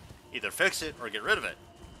 Either fix it or get rid of it.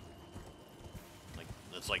 Like,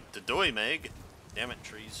 it's like the Doi Meg. Damn it,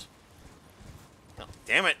 trees. No,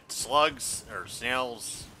 damn it, slugs, or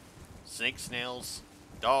snails, snake snails,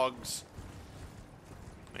 dogs.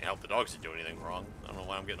 I mean, I hope the dogs didn't do anything wrong. I don't know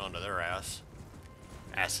why I'm getting onto their ass.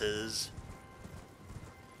 Asses.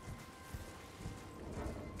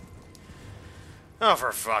 Oh,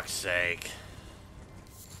 for fuck's sake.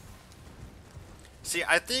 See,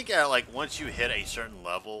 I think like once you hit a certain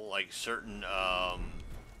level, like certain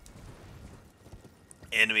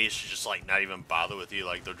enemies should just like not even bother with you.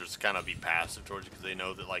 Like they'll just kind of be passive towards you because they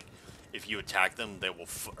know that like if you attack them, they will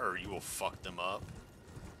or you will fuck them up.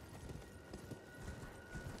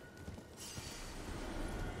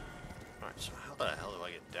 All right, so how the hell do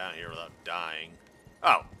I get down here without dying?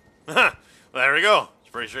 Oh, well, there we go. It's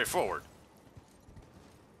pretty straightforward.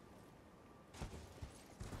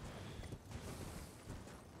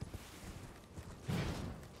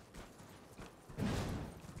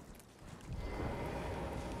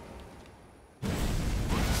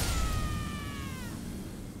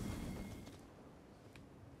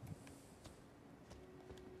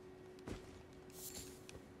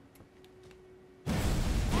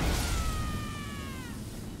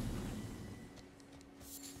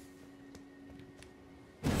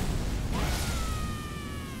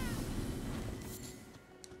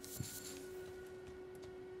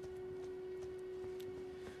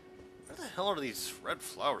 Where the hell are these red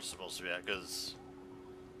flowers supposed to be at? Because,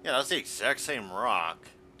 yeah, that's the exact same rock.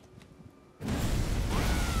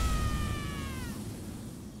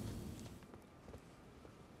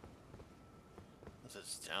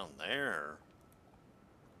 It's down there.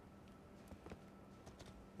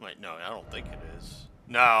 Wait, no, I don't think it is.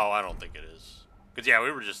 No, I don't think it is. Because, yeah,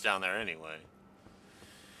 we were just down there anyway.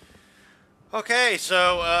 Okay,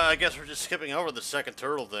 so I guess we're just skipping over the second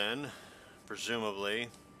turtle then, presumably.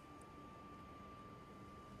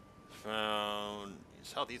 Found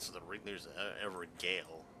southeast of the Wriggler's Ever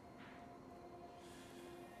Gale.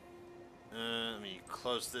 Let me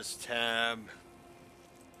close this tab.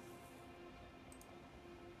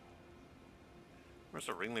 Where's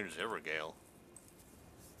the Ringleader's Evergale?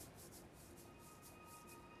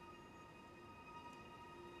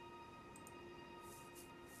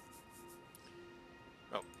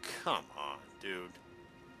 Oh, come on, dude.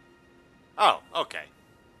 Oh, okay.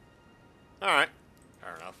 Alright.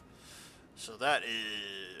 Fair enough. So that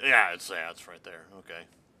is... Yeah, it's right there. Okay.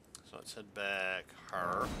 So let's head back.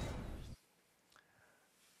 Her.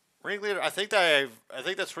 Ringleader, I think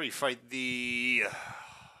that's where you fight the...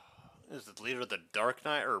 Is it the leader of the Dark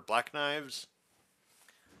Knight or Black Knives?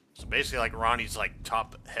 So basically, like Ronnie's like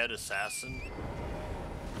top head assassin.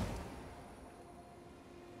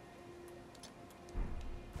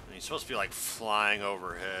 And he's supposed to be like flying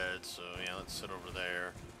overhead. So yeah, let's sit over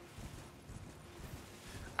there.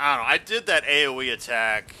 I don't know. I did that AoE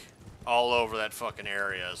attack all over that fucking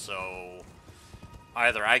area. So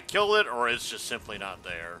either I kill it or it's just simply not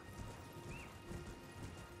there.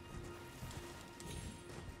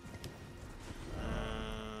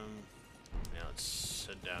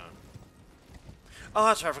 Down. Oh,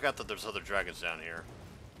 that's right. I forgot that there's other dragons down here.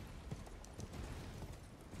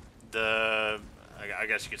 I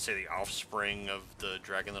guess you could say the offspring of the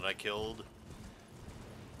dragon that I killed.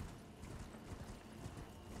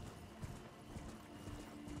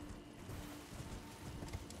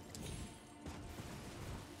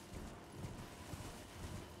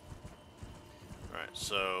 Alright,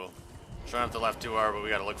 so trying not to left 2R, but we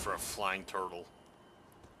gotta look for a flying turtle.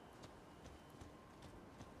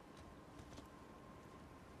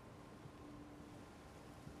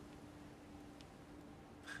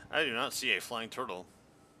 I do not see a flying turtle.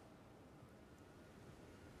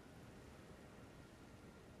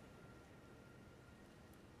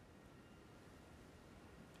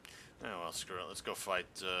 Oh, well, screw it. Let's go fight,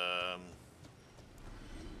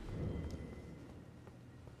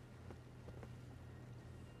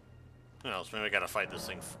 who knows? Maybe I gotta fight this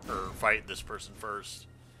thing, or fight this person first.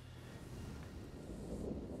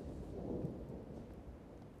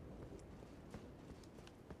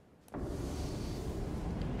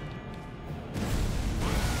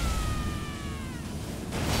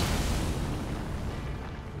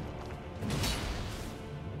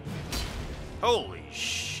 Holy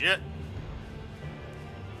shit.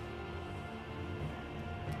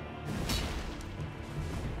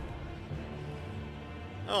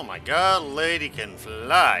 Oh my god, lady can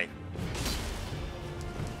fly.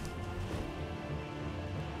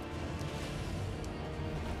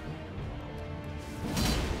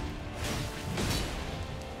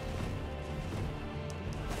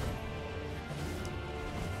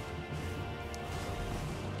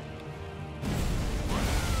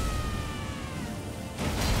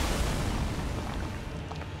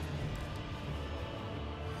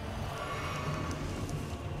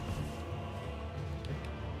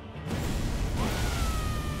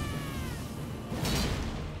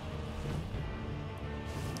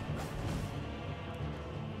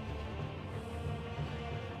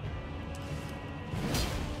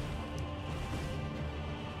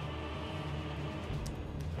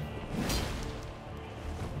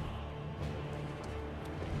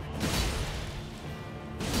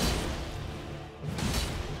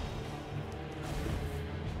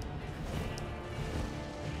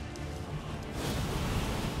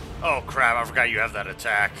 Oh crap, I forgot you have that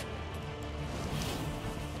attack.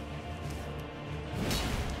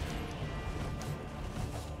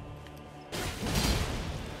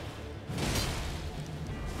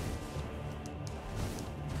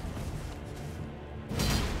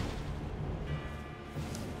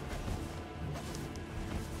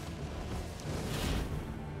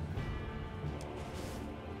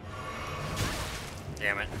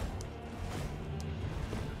 Damn it.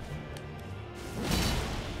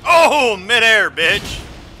 Oh, midair, bitch!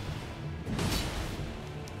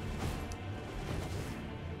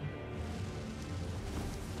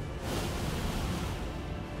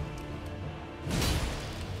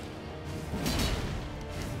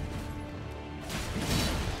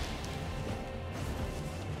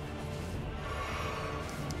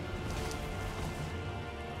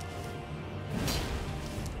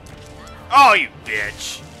 Oh, you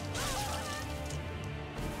bitch!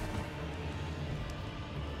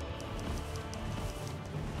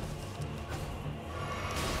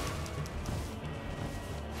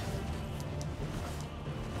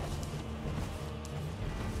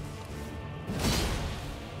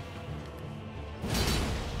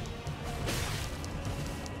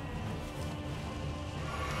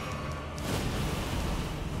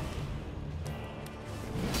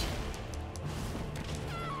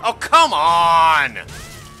 Oh, come on!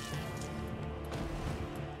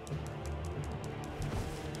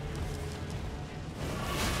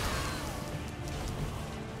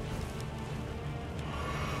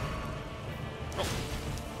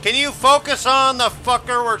 Can you focus on the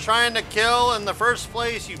fucker we're trying to kill in the first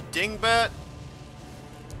place, you dingbat?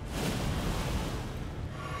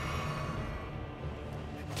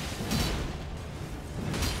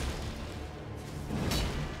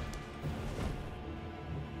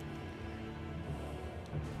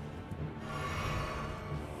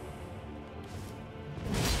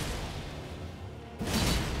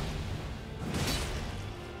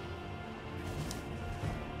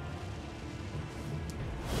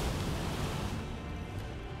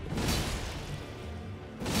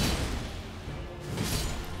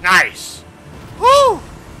 Nice! Woo!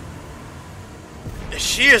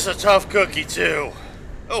 She is a tough cookie, too.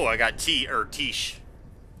 Oh, I got Tish.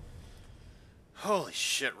 Holy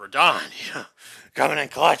shit, Radon. Coming in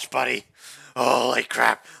clutch, buddy. Holy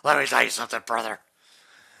crap. Let me tell you something, brother.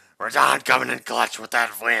 Radon coming in clutch with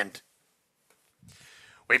that wind.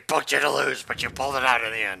 We booked you to lose, but you pulled it out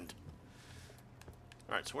in the end.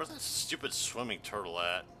 Alright, so where's that stupid swimming turtle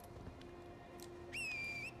at?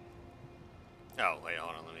 Oh, wait,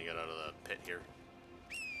 hold on. Let me get out of the pit here.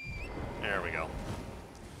 There we go.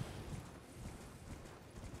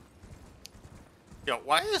 Yo,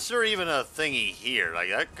 why is there even a thingy here? Like,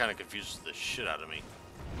 that kind of confuses the shit out of me.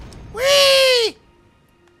 Whee!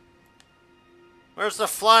 Where's the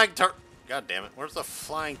flying turtle? God damn it. Where's the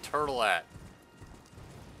flying turtle at?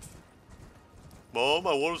 Mom,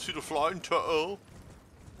 I want to see the flying turtle.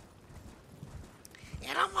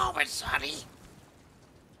 In a moment, sonny.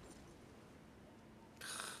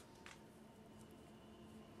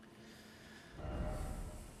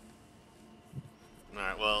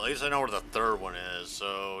 Alright, well, at least I know where the third one is.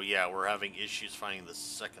 So, yeah, we're having issues finding the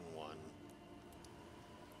second one.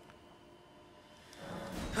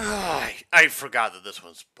 I forgot that this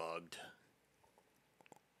one's bugged.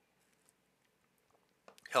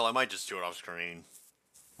 Hell, I might just do it off screen.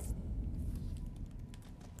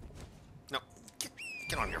 No,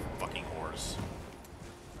 get on your fucking horse.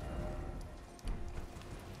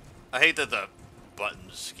 I hate that the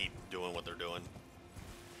buttons keep doing what they're doing.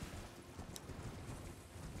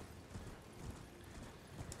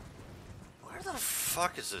 Where the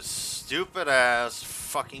fuck is this stupid ass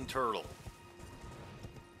fucking turtle?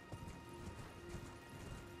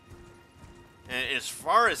 And as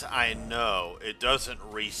far as I know, it doesn't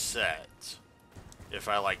reset if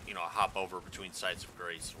I, like, you know, hop over between sites of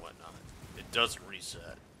grace and whatnot. It doesn't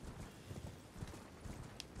reset.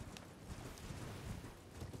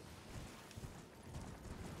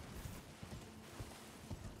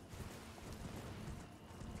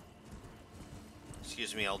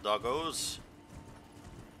 Excuse me, El Doggos.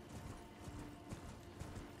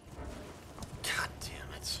 God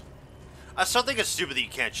damn it. I still think it's stupid that you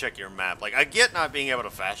can't check your map. Like, I get not being able to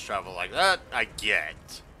fast travel like that. I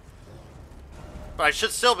get. But I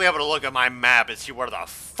should still be able to look at my map and see where the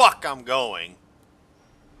fuck I'm going.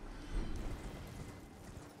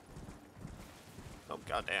 Oh,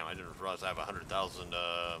 goddamn. I didn't realize I have 100,000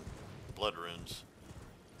 blood runes.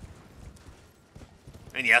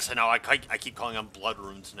 And yes, I know, I keep calling them blood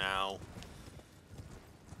runes now.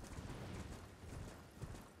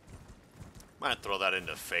 Might throw that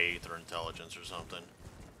into faith or intelligence or something.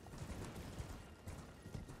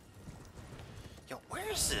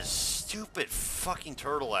 Where's this stupid fucking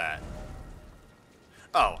turtle at?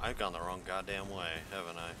 Oh, I've gone the wrong goddamn way,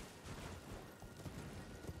 haven't I?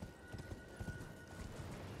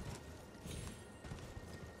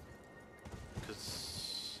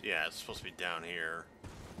 Because, yeah, it's supposed to be down here.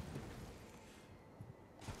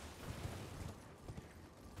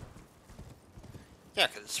 Yeah,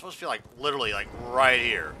 because it's supposed to be, like, literally, like, right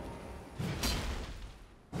here.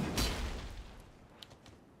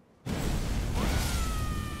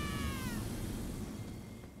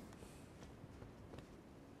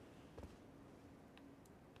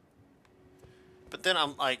 But then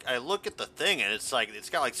I'm like, I look at the thing and it's like, it's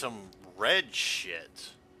got like some red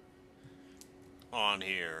shit on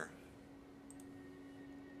here.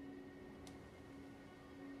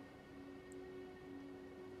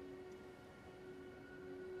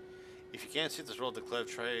 If you can't see this roll of the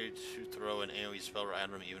cliff, try to throw an AoE spell or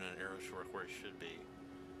item, even an arrow should work where it should be.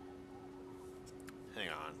 Hang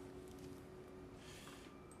on.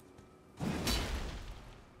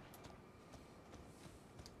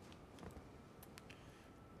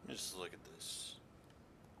 Just look at this.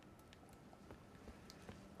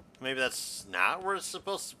 Maybe that's not where it's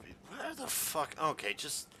supposed to be. Where the fuck? Okay,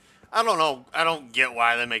 just... I don't know. I don't get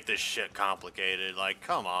why they make this shit complicated. Like,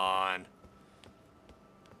 come on.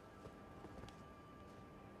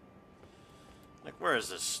 Like, where is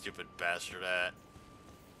this stupid bastard at?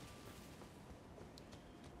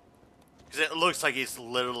 Because it looks like he's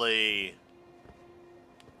literally...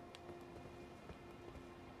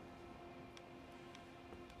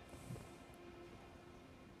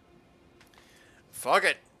 Fuck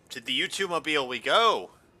it. To the YouTube-mobile we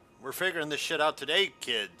go. We're figuring this shit out today,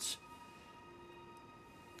 kids.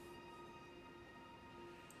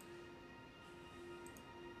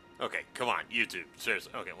 Okay, come on, YouTube.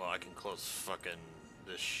 Seriously. Okay, well, I can close fucking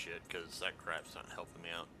this shit, because that crap's not helping me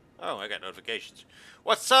out. Oh, I got notifications.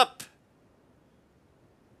 What's up?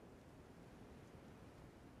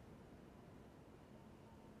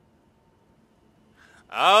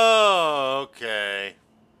 Oh, okay.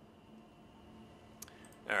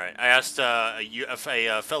 Alright, I asked a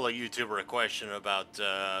fellow YouTuber a question about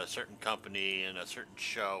a certain company and a certain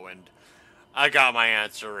show, and I got my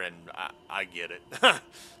answer, and I get it.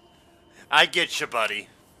 I get you, buddy.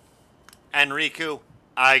 Enrico,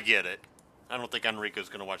 I get it. I don't think Enrico's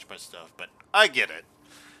going to watch my stuff, but I get it.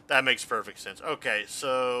 That makes perfect sense. Okay,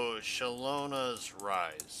 so Shallona's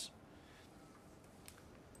Rise.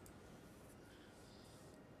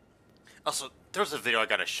 Also, there's a video I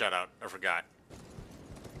got to shout out. I forgot.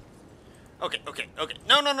 Okay.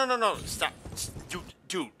 No. Stop.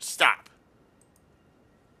 Dude, stop.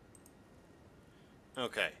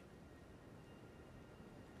 Okay.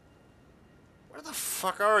 Where the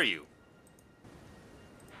fuck are you?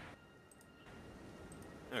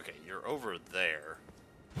 Okay, you're over there.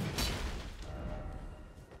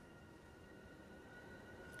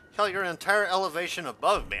 Hell, you're an entire elevation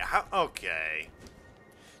above me. How? Okay.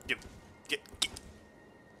 Get.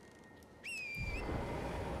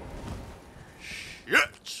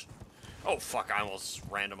 Shit! Oh, fuck, I almost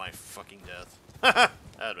ran to my fucking death.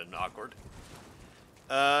 That'd been awkward.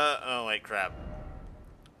 Oh, wait, crap.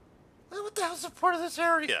 What the hell's the point of this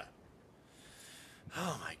area?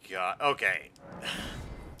 Oh, my God. Okay.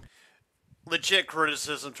 Legit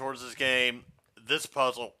criticism towards this game. This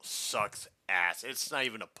puzzle sucks ass. It's not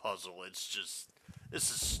even a puzzle. It's just... This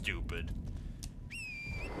is stupid.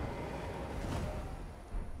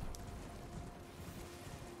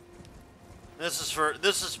 This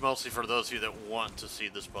is mostly for those of you that want to see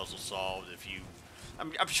this puzzle solved. If you,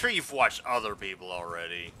 I'm sure you've watched other people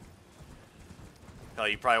already. Hell,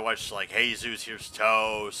 you probably watched like Jesus Here's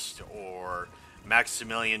Toast or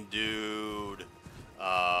Maximilian Dude.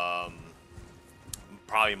 Probably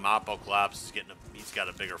Moppo Collapse is he's got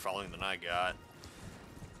a bigger following than I got.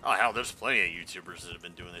 Oh hell, there's plenty of YouTubers that have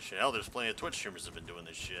been doing this shit. Hell, there's plenty of Twitch streamers that have been doing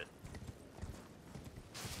this shit.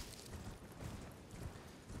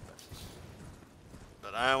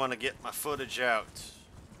 But I want to get my footage out.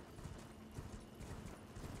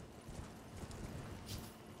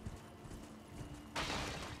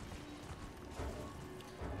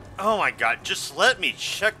 Oh my God, just let me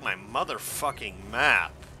check my motherfucking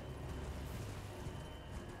map.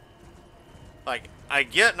 Like, I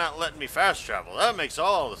get not letting me fast travel. That makes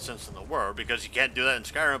all the sense in the world because you can't do that in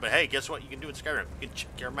Skyrim. But hey, guess what you can do in Skyrim? You can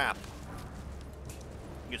check your map.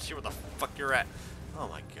 You can see where the fuck you're at. Oh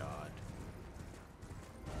my God.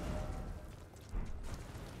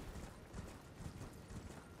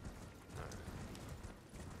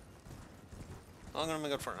 I'm gonna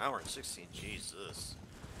make it for an hour and 16. Jesus.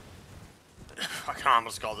 I can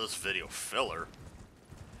almost call this video filler.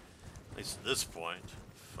 At least at this point.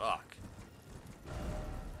 Fuck.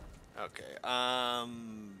 Okay, I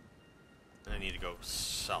need to go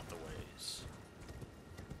south a ways.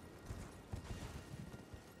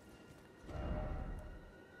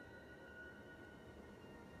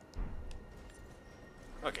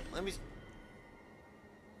 Okay, let me...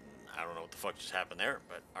 I don't know what the fuck just happened there,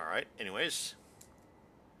 but alright. Anyways.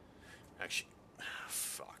 Actually,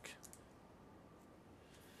 fuck.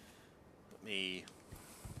 Let me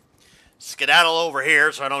skedaddle over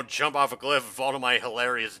here so I don't jump off a cliff and fall to my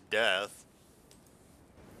hilarious death.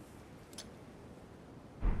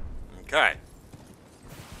 Okay.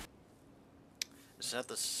 Is that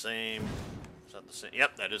the same? Is that the same?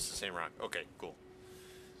 Yep, that is the same rock. Okay, cool.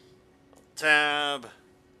 Tab.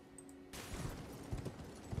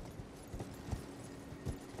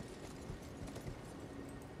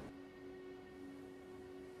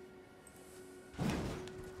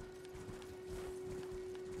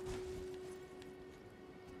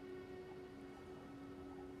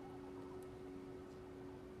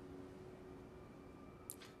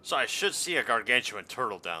 So I should see a gargantuan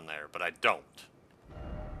turtle down there, but I don't.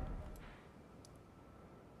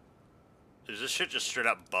 Is this shit just straight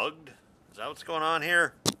up bugged? Is that what's going on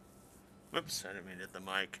here? Whoops, I didn't mean to hit the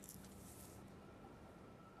mic.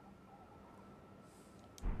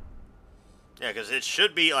 Yeah, because it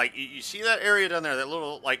should be, like, you see that area down there, that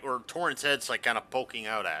little, like, where Torrent's head's, like, kind of poking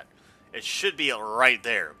out at. It should be right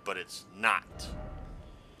there, but it's not.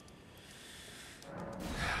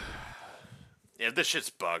 Yeah, if this shit's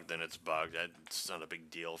bugged, then it's bugged. It's not a big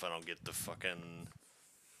deal if I don't get the fucking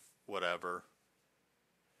whatever.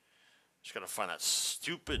 Just gotta find that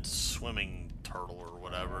stupid swimming turtle or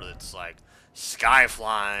whatever that's like sky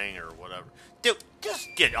flying or whatever. Dude, just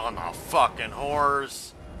get on the fucking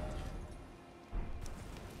horse.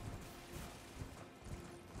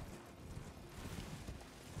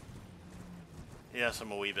 Yes,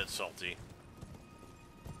 I'm a wee bit salty.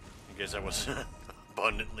 I guess that was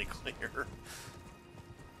abundantly clear.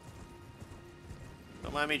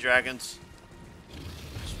 Don't mind me, dragons.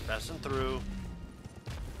 Just passing through.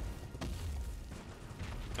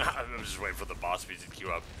 I'm just waiting for the boss beats to queue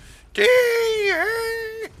up.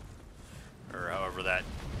 Or however that.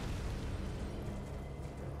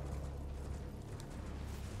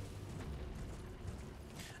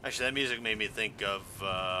 Actually, that music made me think of,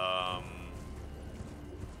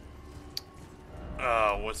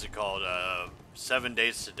 what's it called? 7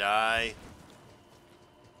 Days to Die.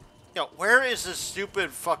 Yo, where is this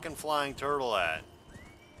stupid fucking flying turtle at?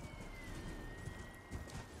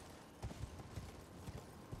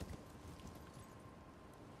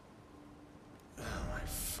 Oh my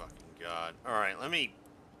fucking god. Alright, let me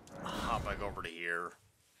hop back over to here.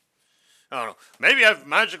 I don't know. Maybe I've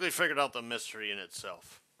magically figured out the mystery in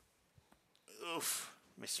itself. Oof.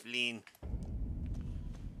 My spleen.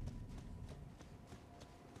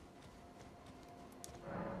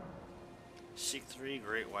 Seek 3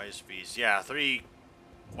 great wise beasts. Yeah, 3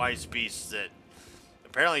 wise beasts that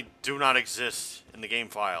apparently do not exist in the game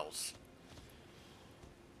files.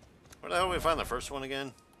 Where the hell did we find the first one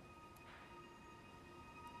again?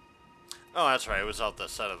 Oh, that's right. It was out the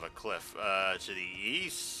side of a cliff. To the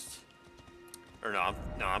east. Or no,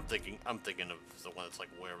 I'm thinking of the one that's like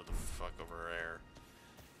wherever the fuck over there.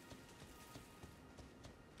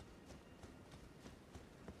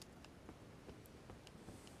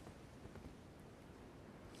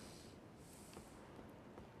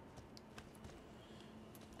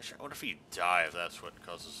 What if you die if that's what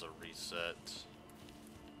causes a reset?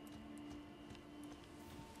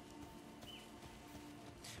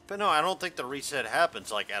 But no, I don't think the reset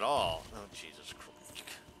happens, like, at all. Oh, Jesus Christ.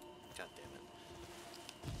 God damn it.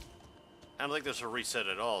 I don't think there's a reset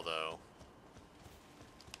at all, though.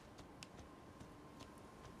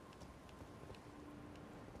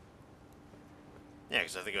 Yeah,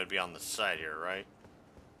 because I think it would be on the side here, right?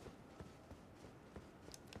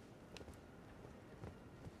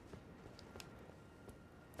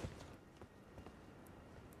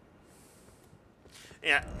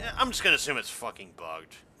 Yeah, I'm just gonna assume it's fucking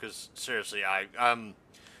bugged. Because seriously, I'm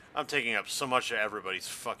taking up so much of everybody's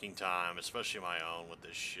fucking time, especially my own, with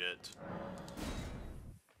this shit.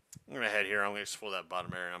 I'm gonna head here. I'm gonna explore that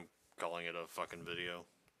bottom area. I'm calling it a fucking video.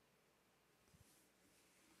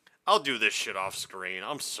 I'll do this shit off screen.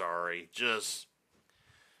 I'm sorry. Just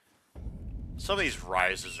some of these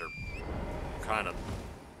rises are kind of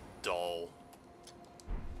dull.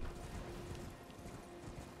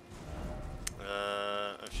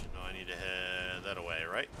 Actually, no, I need to head that away,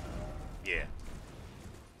 right? Yeah.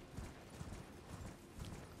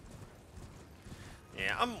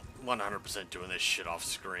 Yeah, I'm 100% doing this shit off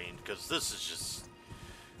screen, because this is just...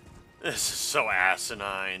 This is so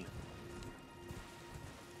asinine.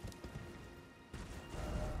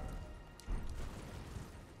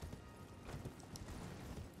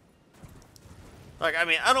 Like, I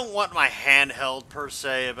mean, I don't want my handheld per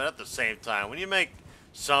se, but at the same time, when you make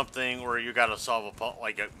something where you gotta solve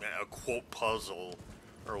a quote puzzle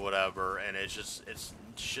or whatever, and it's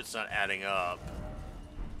shit's not adding up,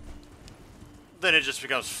 then it just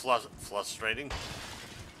becomes frustrating.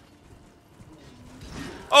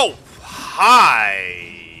 Oh,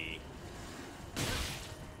 hi!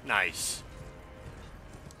 Nice.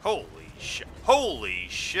 Holy shit. Holy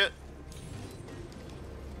shit.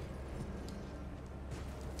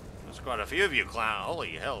 There's quite a few of you clown.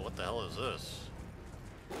 Holy hell, what the hell is this?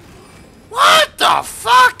 What the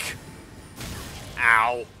fuck?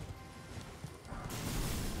 Ow.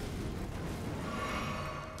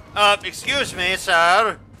 Excuse me,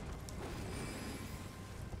 sir.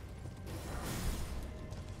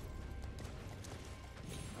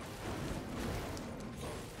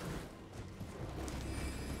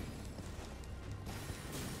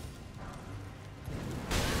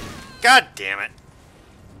 God damn it.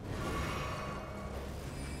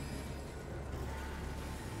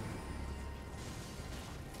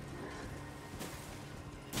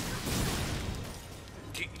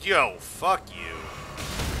 Yo, fuck you.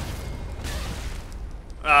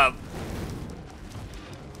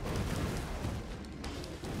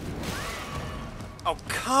 Oh,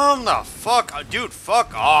 come the fuck, dude,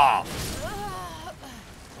 fuck off.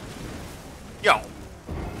 Yo.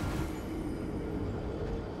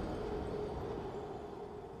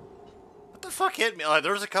 What the fuck hit me? Like,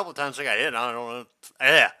 there was a couple times I got hit, and I don't know.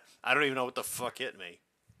 I don't even know what the fuck hit me.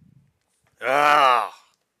 Ugh.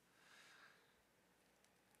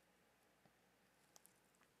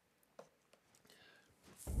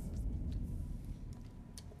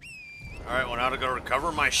 Alright, well, now to go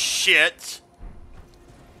recover my shit.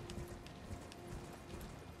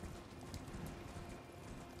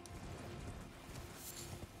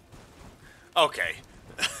 Okay.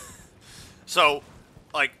 So,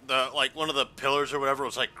 like one of the pillars or whatever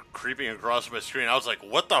was like creeping across my screen. I was like,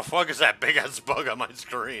 what the fuck is that big ass bug on my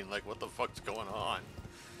screen? Like, what the fuck's going on?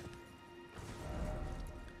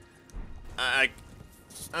 I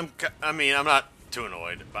mean, I'm not too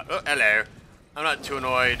annoyed. But, oh, hello. I'm not too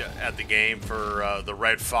annoyed at the game for the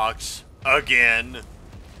Red Fox again,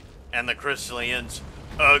 and the Crystallians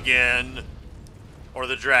again, or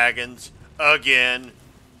the Dragons again.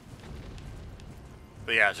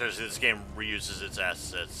 But yeah, seriously, this game reuses its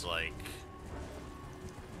assets like...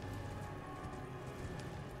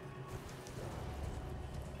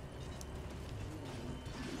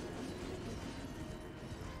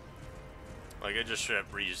 Like, it just straight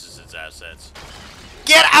up reuses its assets.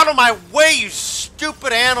 Get out of my way, you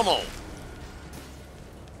stupid animal!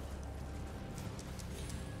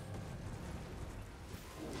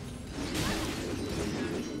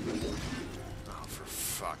 Oh, for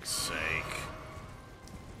fuck's sake.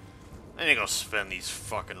 I need to go spend these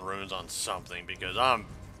fucking runes on something because I'm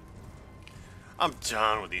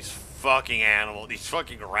done with these fucking animals, these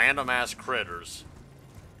fucking random ass critters.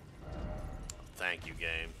 Thank you,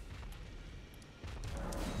 game.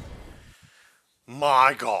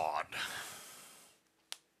 My God.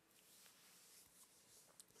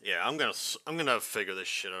 Yeah, I'm gonna figure this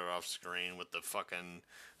shit out off screen with the fucking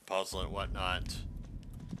puzzle and whatnot.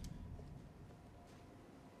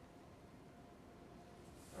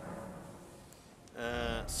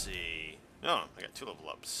 Let's see. Oh, I got 2 level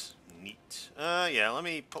ups. Neat. Yeah, let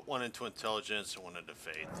me put one into intelligence and one into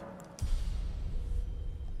faith.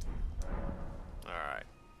 Alright.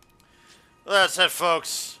 Well, that's it,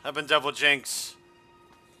 folks. I've been Devil Jinx.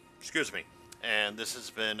 Excuse me. And this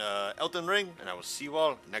has been Elden Ring, and I will see you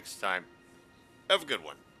all next time. Have a good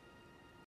one.